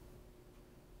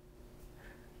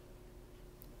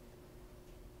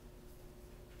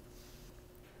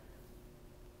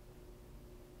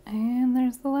 And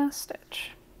there's the last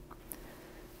stitch.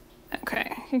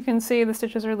 Okay, you can see the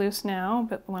stitches are loose now,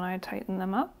 but when I tighten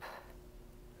them up,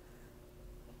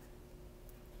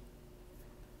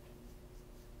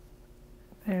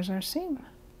 there's our seam.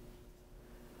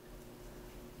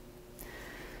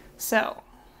 So,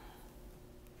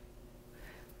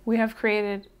 we have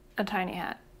created a tiny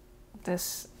hat.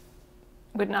 This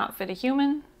would not fit a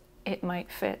human. It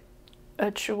might fit a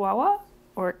chihuahua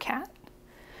or a cat.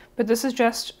 But this is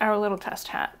just our little test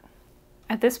hat.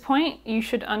 At this point, you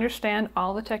should understand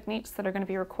all the techniques that are going to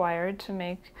be required to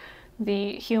make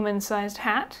the human-sized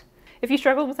hat. If you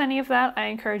struggled with any of that, I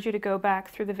encourage you to go back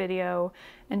through the video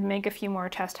and make a few more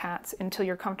test hats until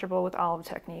you're comfortable with all the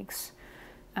techniques.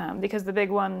 Because the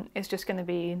big one is just going to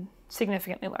be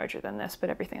significantly larger than this, but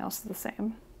everything else is the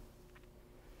same.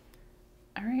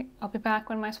 All right, I'll be back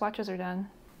when my swatches are done.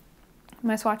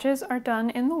 My swatches are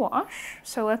done in the wash,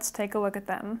 so let's take a look at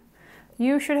them.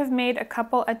 You should have made a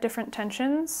couple at different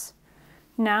tensions.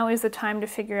 Now is the time to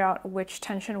figure out which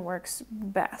tension works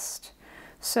best.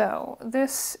 So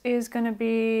this is going to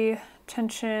be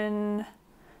tension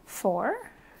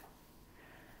 4.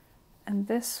 And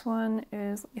this one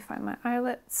is, let me find my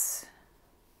eyelets,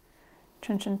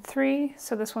 tension 3.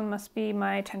 So this one must be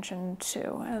my tension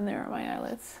 2, and there are my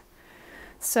eyelets.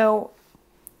 So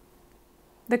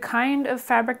the kind of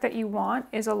fabric that you want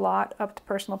is a lot up to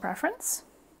personal preference.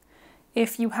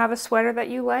 If you have a sweater that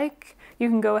you like, you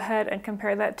can go ahead and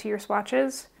compare that to your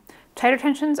swatches. Tighter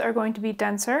tensions are going to be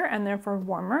denser and therefore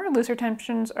warmer. Looser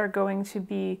tensions are going to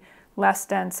be less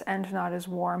dense and not as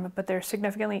warm, but they're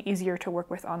significantly easier to work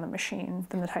with on the machine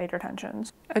than the tighter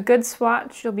tensions. A good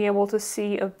swatch, you'll be able to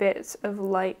see a bit of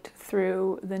light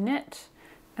through the knit,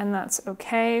 and that's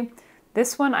okay.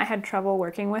 This one I had trouble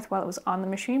working with while it was on the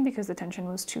machine because the tension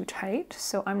was too tight,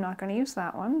 so I'm not going to use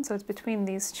that one. So it's between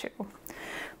these two.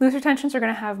 Looser tensions are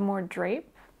going to have more drape,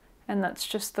 and that's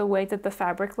just the way that the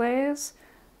fabric lays.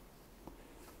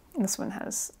 This one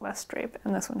has less drape,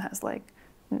 and this one has like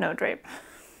no drape.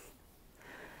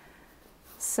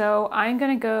 So I'm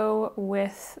going to go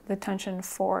with the tension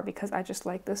 4 because I just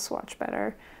like this swatch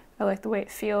better. I like the way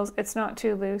it feels. It's not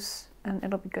too loose, and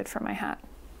it'll be good for my hat.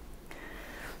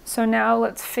 So now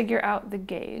let's figure out the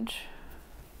gauge.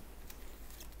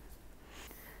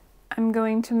 I'm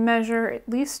going to measure at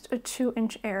least a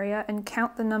 2-inch area and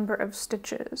count the number of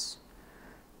stitches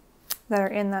that are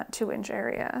in that 2-inch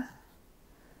area.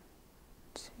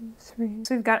 2, 3.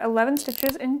 So we've got 11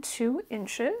 stitches in 2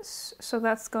 inches. So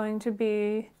that's going to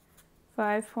be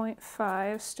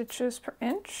 5.5 stitches per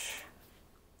inch.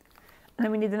 And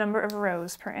then we need the number of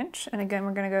rows per inch. And again,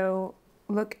 we're going to go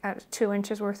look at 2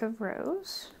 inches worth of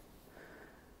rows.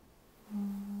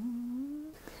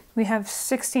 We have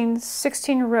 16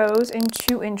 rows in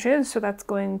 2 inches, so that's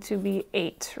going to be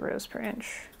 8 rows per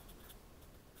inch.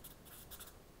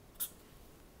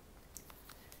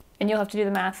 And you'll have to do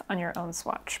the math on your own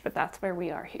swatch, but that's where we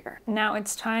are here. Now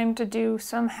it's time to do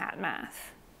some hat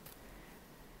math.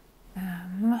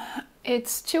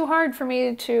 It's too hard for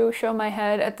me to show my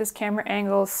head at this camera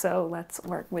angle, so let's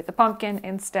work with a pumpkin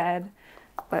instead.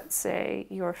 Let's say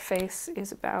your face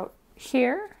is about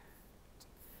here.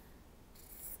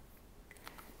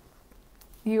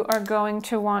 You are going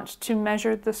to want to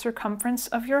measure the circumference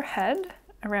of your head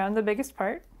around the biggest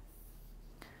part.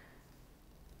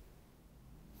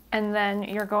 And then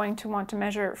you're going to want to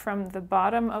measure from the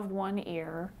bottom of one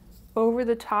ear over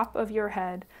the top of your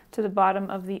head to the bottom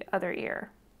of the other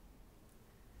ear.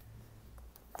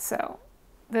 So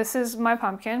this is my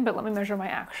pumpkin, but let me measure my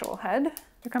actual head.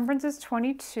 Circumference is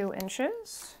 22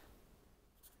 inches.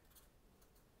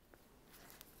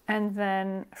 And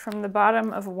then from the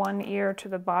bottom of one ear to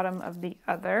the bottom of the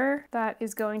other, that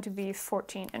is going to be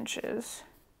 14 inches.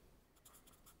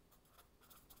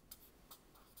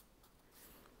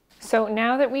 So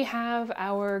now that we have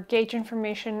our gauge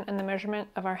information and the measurement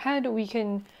of our head, we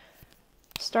can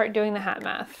start doing the hat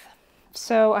math.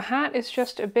 So a hat is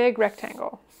just a big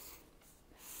rectangle.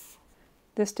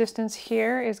 This distance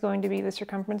here is going to be the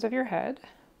circumference of your head.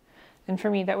 And for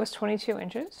me, that was 22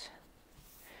 inches.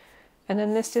 And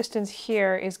then this distance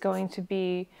here is going to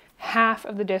be half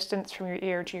of the distance from your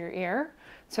ear to your ear.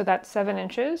 So that's 7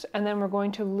 inches. And then we're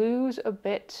going to lose a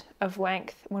bit of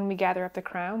length when we gather up the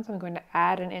crowns. I'm going to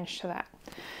add an inch to that.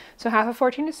 So half of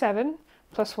 14 is 7,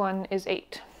 plus 1 is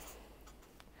 8.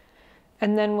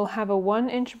 And then we'll have a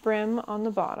 1-inch brim on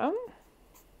the bottom.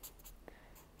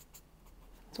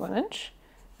 It's 1 inch.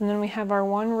 And then we have our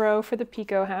 1 row for the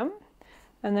picot hem.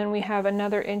 And then we have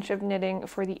another inch of knitting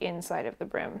for the inside of the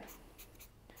brim.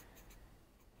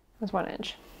 That's 1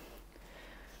 inch.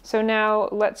 So now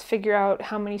let's figure out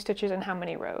how many stitches and how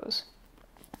many rows.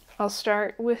 I'll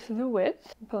start with the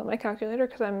width. Pull out my calculator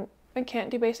because I can't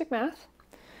do basic math.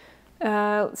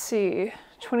 Let's see,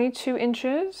 22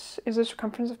 inches is the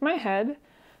circumference of my head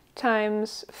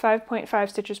times 5.5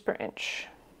 stitches per inch.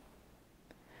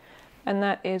 And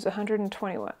that is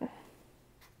 121.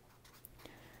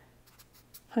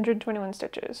 121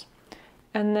 stitches.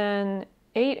 And then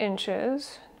 8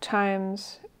 inches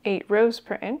times 8 rows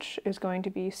per inch is going to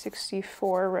be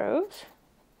 64 rows.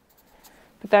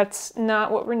 But that's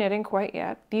not what we're knitting quite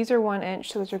yet. These are 1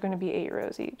 inch, so those are going to be 8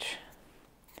 rows each.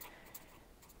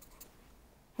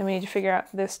 Then we need to figure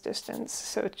out this distance.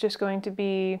 So it's just going to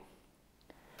be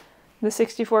the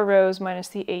 64 rows minus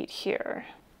the 8 here,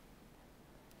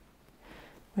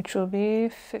 which will be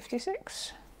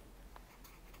 56.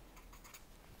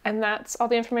 And that's all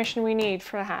the information we need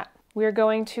for the hat. We're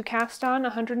going to cast on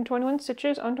 121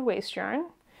 stitches onto waste yarn,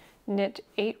 knit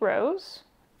 8 rows,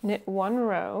 knit 1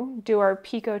 row, do our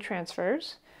picot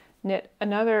transfers, knit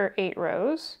another 8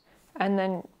 rows, and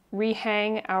then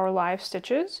rehang our live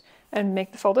stitches and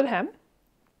make the folded hem.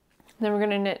 Then we're going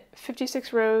to knit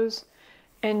 56 rows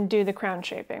and do the crown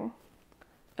shaping.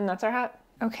 And that's our hat.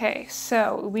 Okay,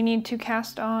 so we need to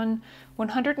cast on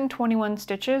 121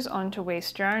 stitches onto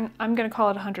waist yarn. I'm going to call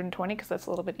it 120 because that's a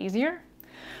little bit easier.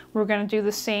 We're going to do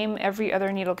the same every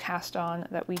other needle cast on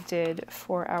that we did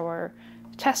for our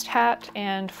test hat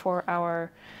and for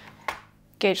our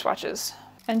gauge swatches.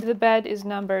 And the bed is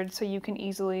numbered so you can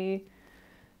easily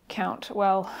count.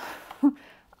 Well,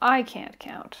 I can't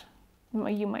count.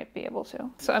 You might be able to.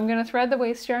 So I'm going to thread the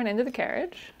waist yarn into the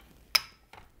carriage,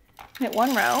 knit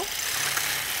one row.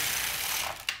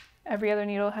 Every other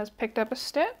needle has picked up a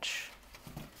stitch.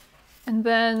 And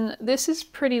then this is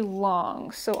pretty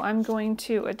long, so I'm going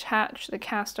to attach the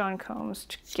cast-on combs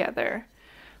together.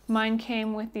 Mine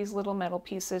came with these little metal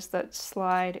pieces that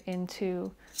slide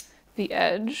into the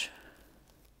edge.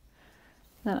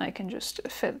 Then I can just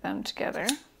fit them together.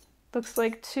 Looks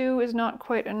like 2 is not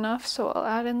quite enough, so I'll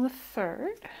add in the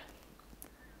 3rd.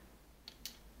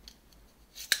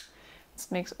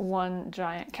 This makes one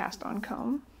giant cast-on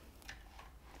comb.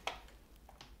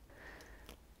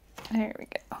 There we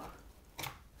go.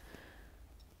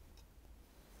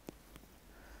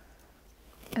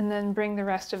 And then bring the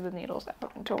rest of the needles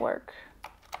out into work.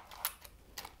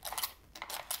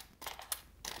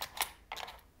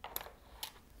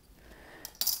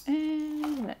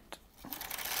 And knit.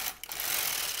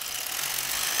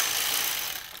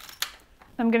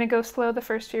 I'm going to go slow the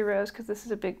first few rows because this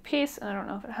is a big piece and I don't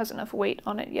know if it has enough weight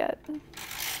on it yet.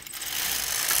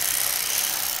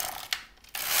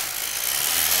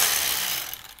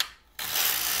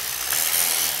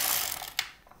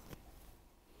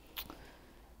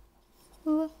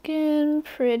 Looking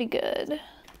pretty good.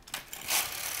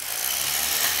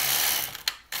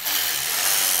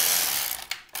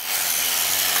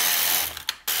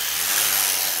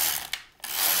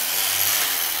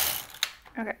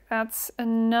 Okay, that's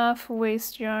enough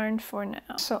waist yarn for now.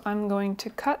 So I'm going to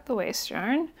cut the waist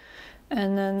yarn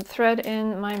and then thread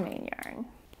in my main yarn.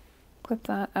 Clip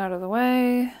that out of the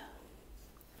way.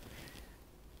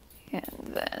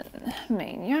 And then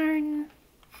main yarn.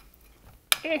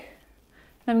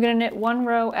 I'm going to knit one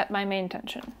row at my main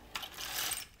tension.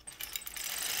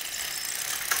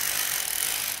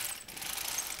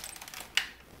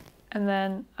 And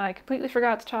then I completely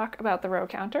forgot to talk about the row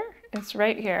counter. It's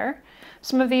right here.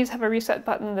 Some of these have a reset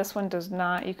button, this one does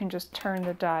not. You can just turn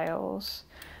the dials.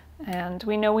 And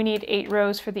we know we need 8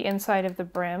 rows for the inside of the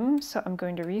brim, so I'm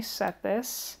going to reset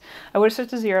this. I would have set it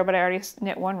to 0, but I already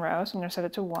knit 1 row, so I'm going to set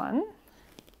it to 1.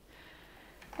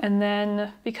 And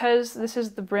then because this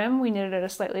is the brim, we knit it at a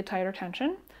slightly tighter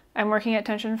tension. I'm working at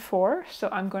tension 4, so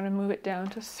I'm going to move it down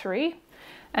to 3.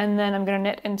 And then I'm going to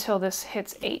knit until this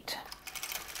hits 8.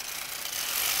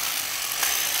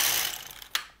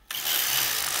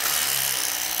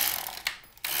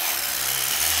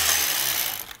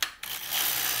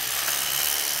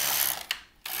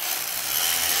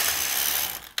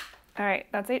 All right,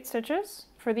 that's 8 stitches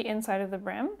for the inside of the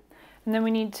brim. And then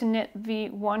we need to knit the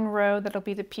 1 row that'll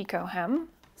be the picot hem.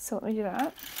 So let me do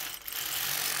that.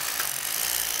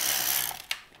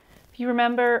 If you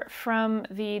remember from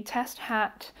the test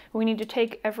hat, we need to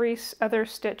take every other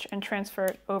stitch and transfer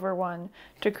it over 1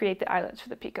 to create the eyelets for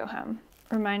the picot hem.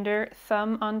 Reminder,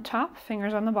 thumb on top,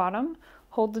 fingers on the bottom.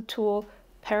 Hold the tool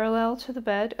parallel to the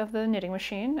bed of the knitting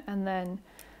machine and then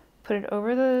put it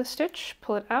over the stitch,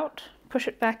 pull it out, push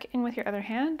it back in with your other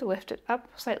hand, lift it up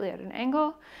slightly at an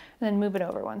angle, and then move it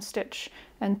over 1 stitch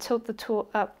and tilt the tool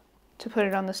up to put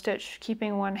it on the stitch,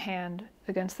 keeping one hand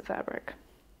against the fabric.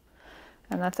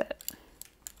 And that's it.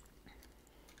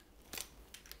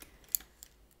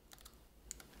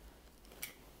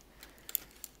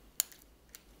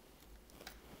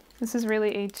 This is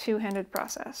really a two-handed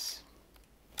process.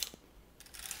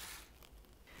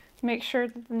 Make sure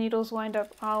that the needles wind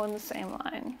up all in the same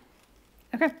line.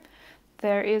 Okay.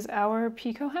 There is our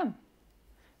picot hem.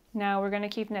 Now we're going to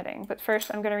keep knitting, but first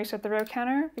I'm going to reset the row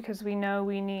counter because we know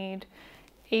we need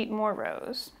 8 more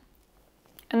rows.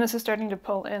 And this is starting to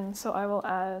pull in, so I will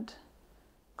add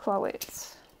claw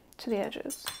weights to the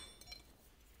edges.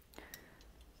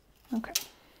 Okay.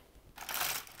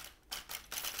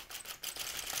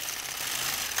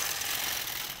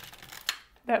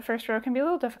 That first row can be a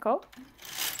little difficult.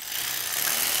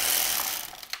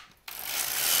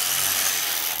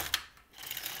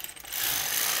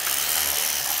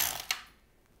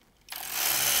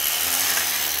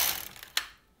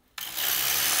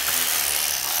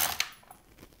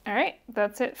 Alright,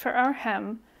 that's it for our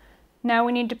hem. Now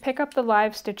we need to pick up the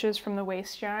live stitches from the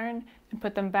waist yarn and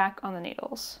put them back on the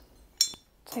needles.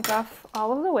 Take off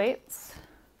all of the weights,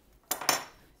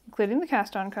 including the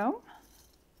cast-on comb.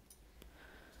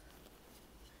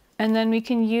 And then we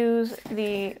can use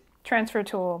the transfer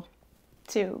tool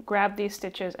to grab these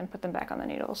stitches and put them back on the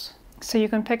needles. So you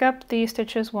can pick up these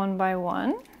stitches one by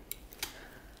one,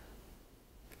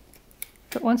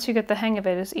 but once you get the hang of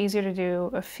it, it's easier to do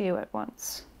a few at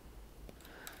once.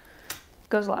 It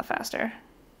goes a lot faster.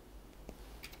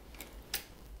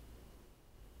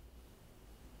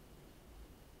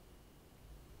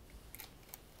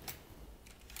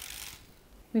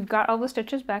 We've got all the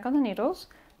stitches back on the needles,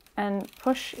 and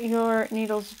push your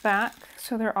needles back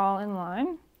so they're all in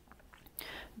line.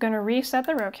 I'm going to reset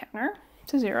the row counter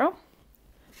to 0.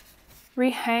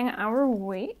 Rehang our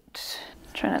weight.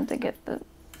 Try not to get the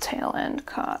tail end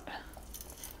caught.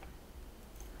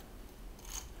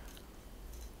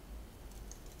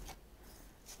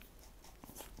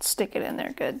 Stick it in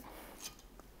there good.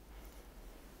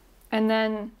 And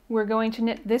then we're going to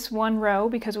knit this one row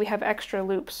because we have extra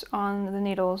loops on the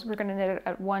needles. We're going to knit it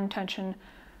at 1 tension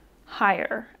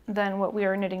higher than what we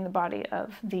are knitting the body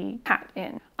of the hat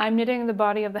in. I'm knitting the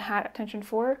body of the hat at tension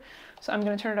 4, so I'm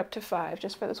going to turn it up to 5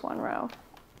 just for this one row.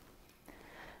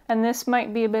 And this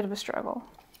might be a bit of a struggle.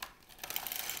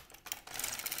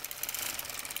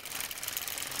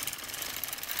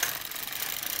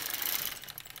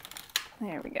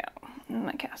 There we go. And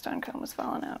my cast on comb was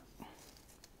falling out.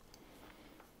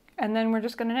 And then we're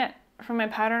just going to knit. For my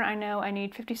pattern, I know I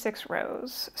need 56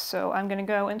 rows, so I'm going to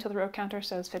go until the row counter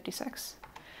says 56.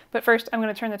 But first, I'm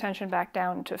going to turn the tension back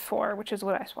down to 4, which is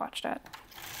what I swatched at.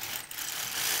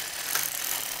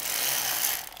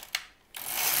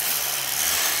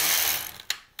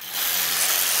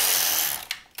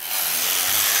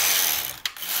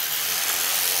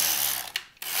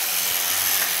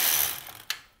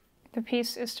 The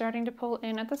piece is starting to pull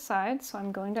in at the side, so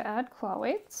I'm going to add claw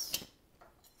weights.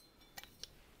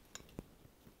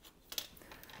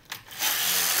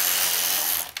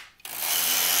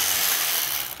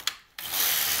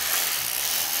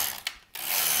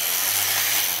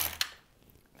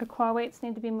 The claw weights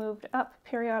need to be moved up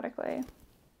periodically.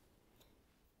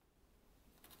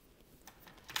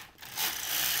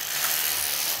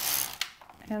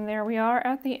 And there we are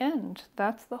at the end.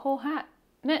 That's the whole hat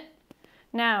knit.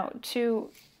 Now, to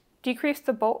decrease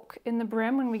the bulk in the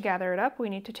brim when we gather it up, we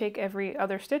need to take every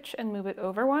other stitch and move it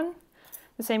over one,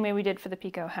 the same way we did for the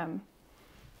picot hem.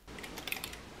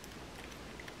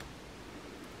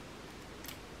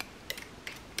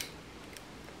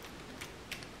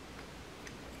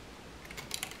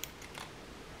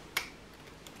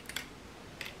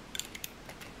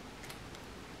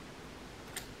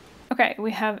 Okay,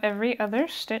 we have every other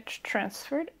stitch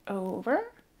transferred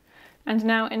over. And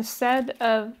now instead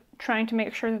of trying to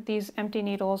make sure that these empty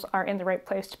needles are in the right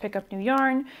place to pick up new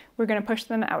yarn, we're going to push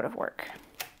them out of work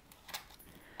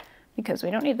because we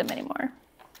don't need them anymore.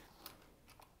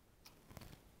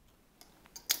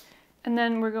 And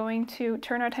then we're going to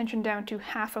turn our tension down to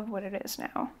half of what it is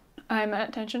now. I'm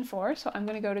at tension 4, so I'm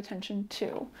going to go to tension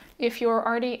 2. If you're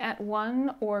already at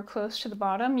 1 or close to the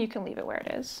bottom, you can leave it where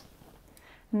it is.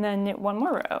 And then knit one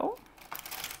more row.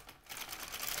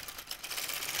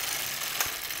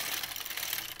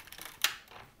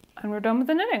 And we're done with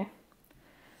the knitting.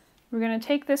 We're going to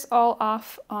take this all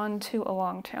off onto a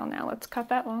long tail now. Let's cut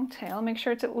that long tail. Make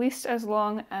sure it's at least as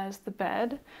long as the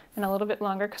bed and a little bit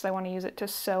longer because I want to use it to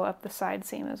sew up the side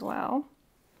seam as well.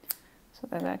 So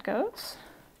there that goes.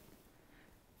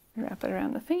 Wrap it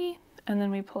around the thingy and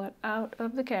then we pull it out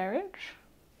of the carriage.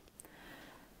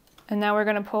 And now we're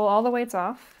going to pull all the weights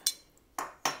off,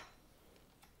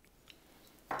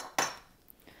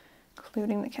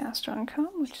 including the cast-on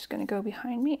comb, which is going to go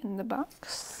behind me in the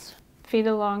box. Feed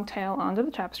the long tail onto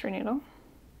the tapestry needle.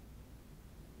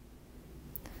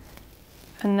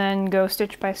 And then go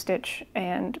stitch by stitch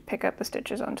and pick up the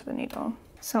stitches onto the needle.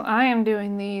 So I am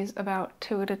doing these about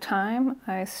 2 at a time.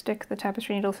 I stick the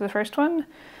tapestry needle through the first one,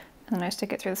 and then I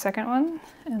stick it through the second one,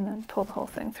 and then pull the whole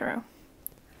thing through.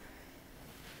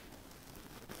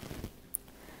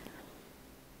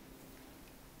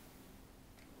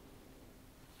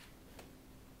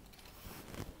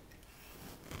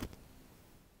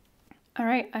 All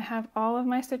right, I have all of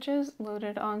my stitches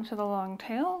loaded onto the long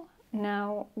tail.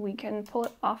 Now we can pull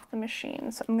it off the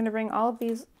machine. So I'm going to bring all of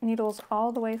these needles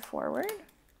all the way forward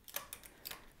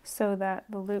so that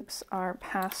the loops are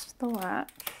past the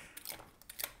latch.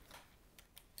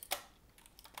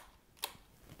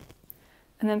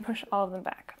 And then push all of them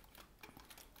back.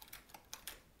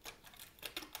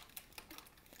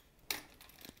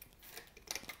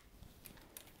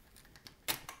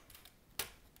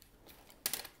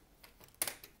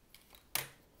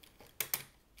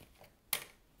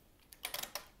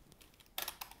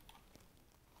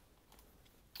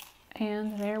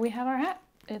 And there we have our hat.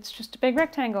 It's just a big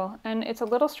rectangle, and it's a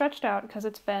little stretched out because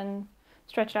it's been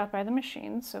stretched out by the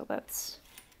machine, so let's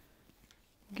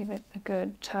give it a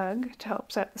good tug to help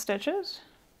set the stitches.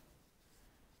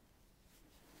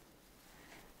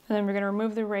 And then we're going to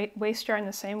remove the waist yarn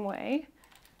the same way.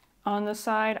 On the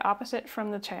side opposite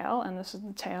from the tail, and this is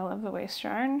the tail of the waist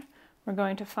yarn, we're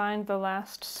going to find the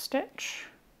last stitch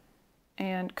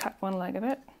and cut one leg of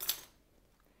it.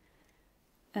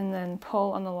 And then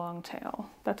pull on the long tail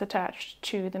that's attached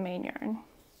to the main yarn.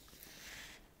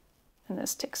 And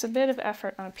this takes a bit of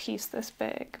effort on a piece this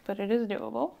big, but it is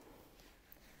doable.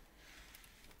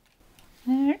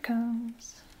 There it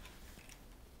comes.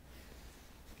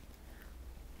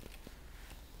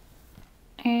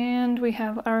 And we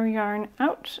have our yarn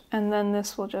out, and then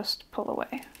this will just pull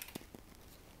away.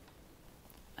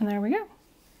 And there we go.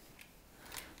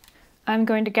 I'm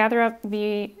going to gather up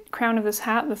the crown of this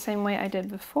hat the same way I did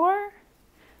before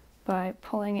by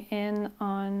pulling in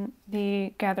on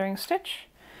the gathering stitch,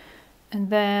 and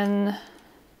then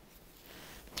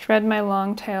thread my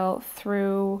long tail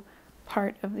through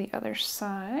part of the other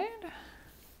side.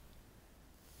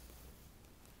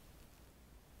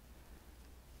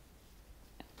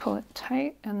 Pull it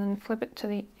tight and then flip it to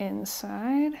the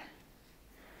inside.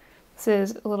 This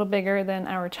is a little bigger than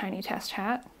our tiny test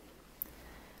hat.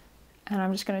 And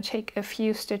I'm just going to take a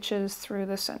few stitches through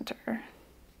the center,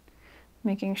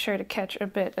 making sure to catch a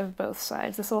bit of both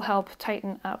sides. This will help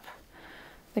tighten up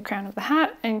the crown of the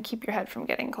hat and keep your head from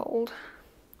getting cold.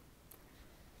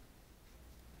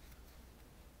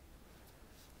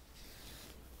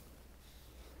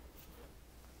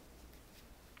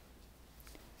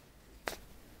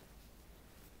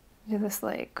 Do this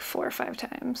like 4 or 5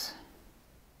 times.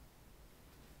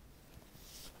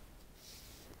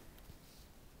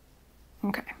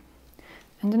 Okay,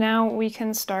 and now we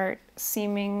can start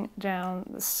seaming down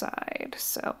the side.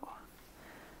 So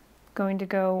going to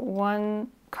go 1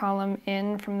 column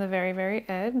in from the very, very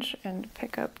edge and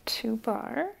pick up 2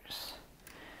 bars,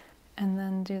 and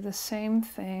then do the same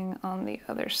thing on the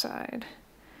other side.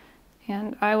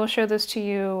 And I will show this to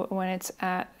you when it's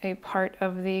at a part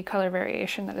of the color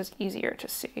variation that is easier to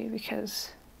see,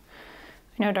 because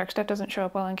I know dark stuff doesn't show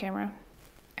up well on camera.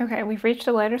 Okay, we've reached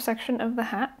a lighter section of the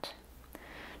hat.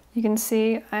 You can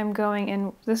see I'm going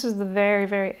in, this is the very,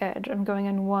 very edge. I'm going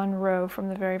in 1 row from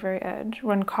the very, very edge,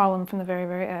 1 column from the very,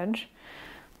 very edge,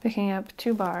 picking up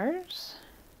 2 bars,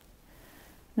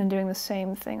 and then doing the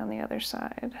same thing on the other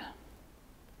side.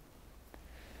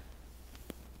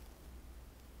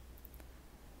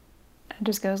 It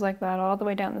just goes like that all the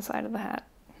way down the side of the hat.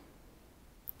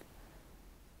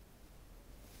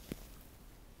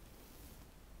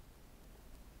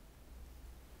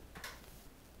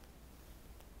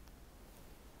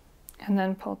 And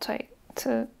then pull tight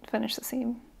to finish the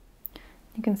seam.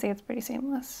 You can see it's pretty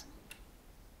seamless.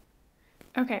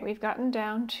 Okay, we've gotten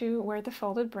down to where the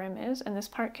folded brim is, and this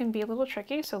part can be a little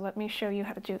tricky, so let me show you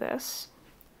how to do this.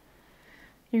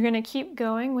 You're going to keep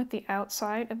going with the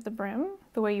outside of the brim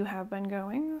the way you have been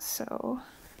going, so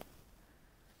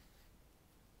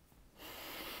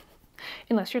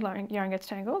unless your yarn gets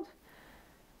tangled.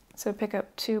 So pick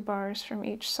up 2 bars from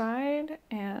each side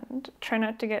and try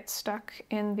not to get stuck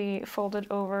in the folded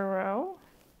over row.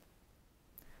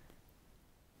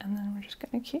 And then we're just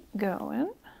going to keep going.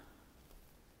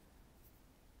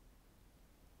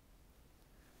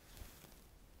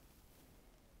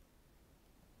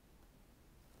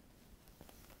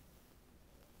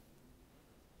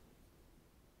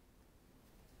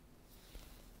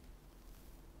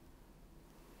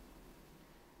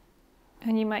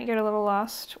 And you might get a little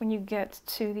lost when you get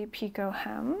to the picot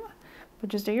hem, but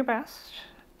just do your best.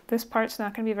 This part's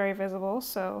not going to be very visible,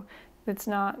 so if it's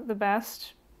not the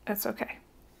best, it's okay.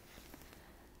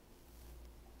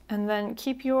 And then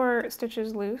keep your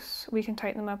stitches loose. We can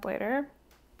tighten them up later,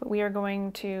 but we are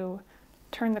going to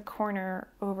turn the corner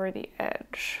over the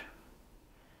edge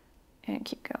and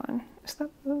keep going. Is that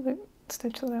the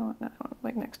stitch that I want? No, I want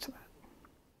like next to that.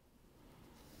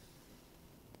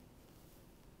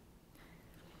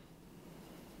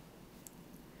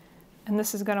 And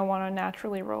this is going to want to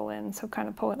naturally roll in, so kind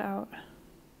of pull it out.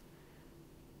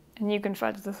 And you can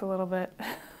fudge this a little bit,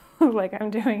 like I'm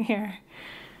doing here.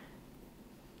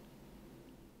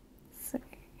 Let's see,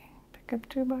 pick up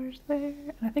 2 bars there.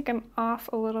 And I think I'm off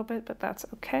a little bit, but that's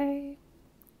okay.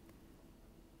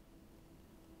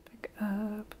 Pick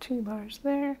up 2 bars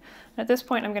there. At this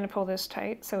point, I'm going to pull this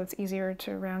tight, so it's easier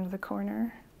to round the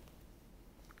corner.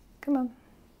 Come on.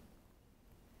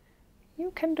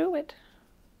 You can do it.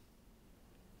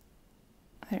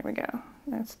 There we go,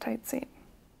 that's a tight seam.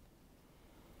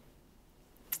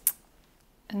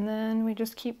 And then we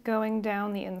just keep going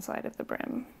down the inside of the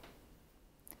brim.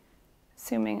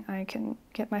 assuming I can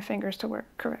get my fingers to work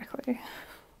correctly.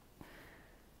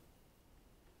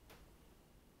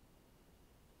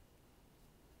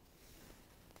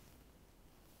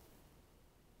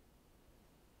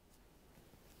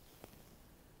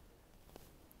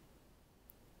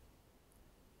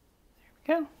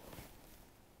 There we go.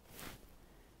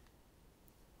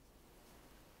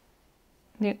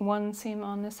 The one seam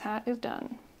on this hat is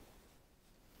done.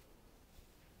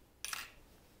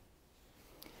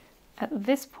 At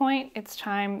this point, it's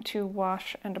time to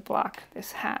wash and block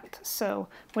this hat. So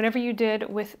whatever you did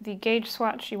with the gauge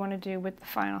swatch, you want to do with the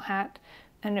final hat,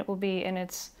 and it will be in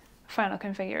its final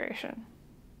configuration.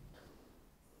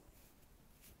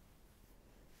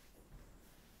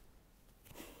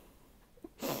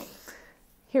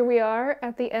 Here we are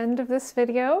at the end of this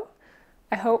video.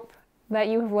 I hope that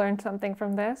you have learned something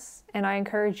from this, and I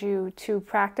encourage you to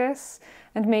practice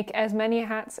and make as many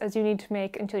hats as you need to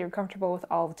make until you're comfortable with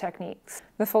all the techniques.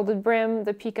 The folded brim,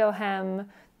 the picot hem,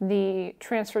 the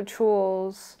transfer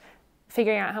tools,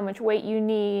 figuring out how much weight you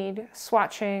need,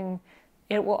 swatching,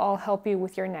 it will all help you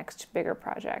with your next bigger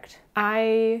project.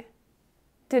 I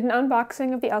did an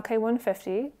unboxing of the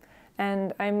lk-150,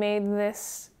 and I made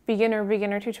this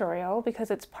beginner tutorial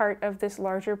because it's part of this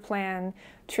larger plan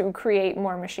to create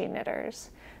more machine knitters.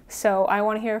 So I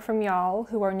want to hear from y'all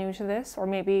who are new to this, or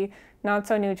maybe not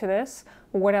so new to this.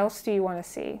 What else do you want to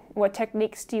see? What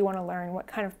techniques do you want to learn? What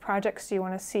kind of projects do you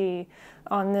want to see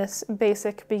on this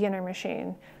basic beginner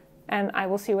machine? And I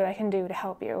will see what I can do to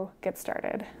help you get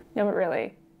started. No, but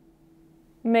really,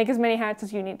 make as many hats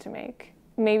as you need to make.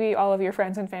 Maybe all of your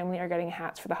friends and family are getting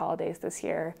hats for the holidays this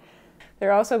year. There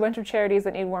are also a bunch of charities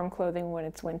that need warm clothing when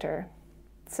it's winter,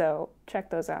 so check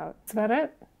those out. That's about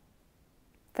it.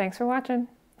 Thanks for watching.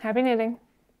 Happy knitting.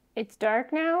 It's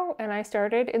dark now, and I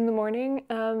started in the morning.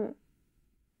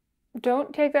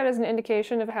 Don't take that as an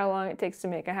indication of how long it takes to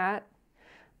make a hat.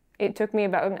 It took me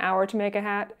about an hour to make a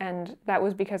hat, and that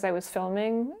was because I was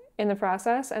filming in the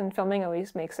process, and filming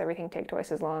always makes everything take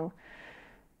twice as long.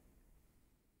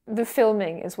 The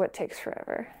filming is what takes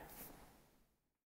forever.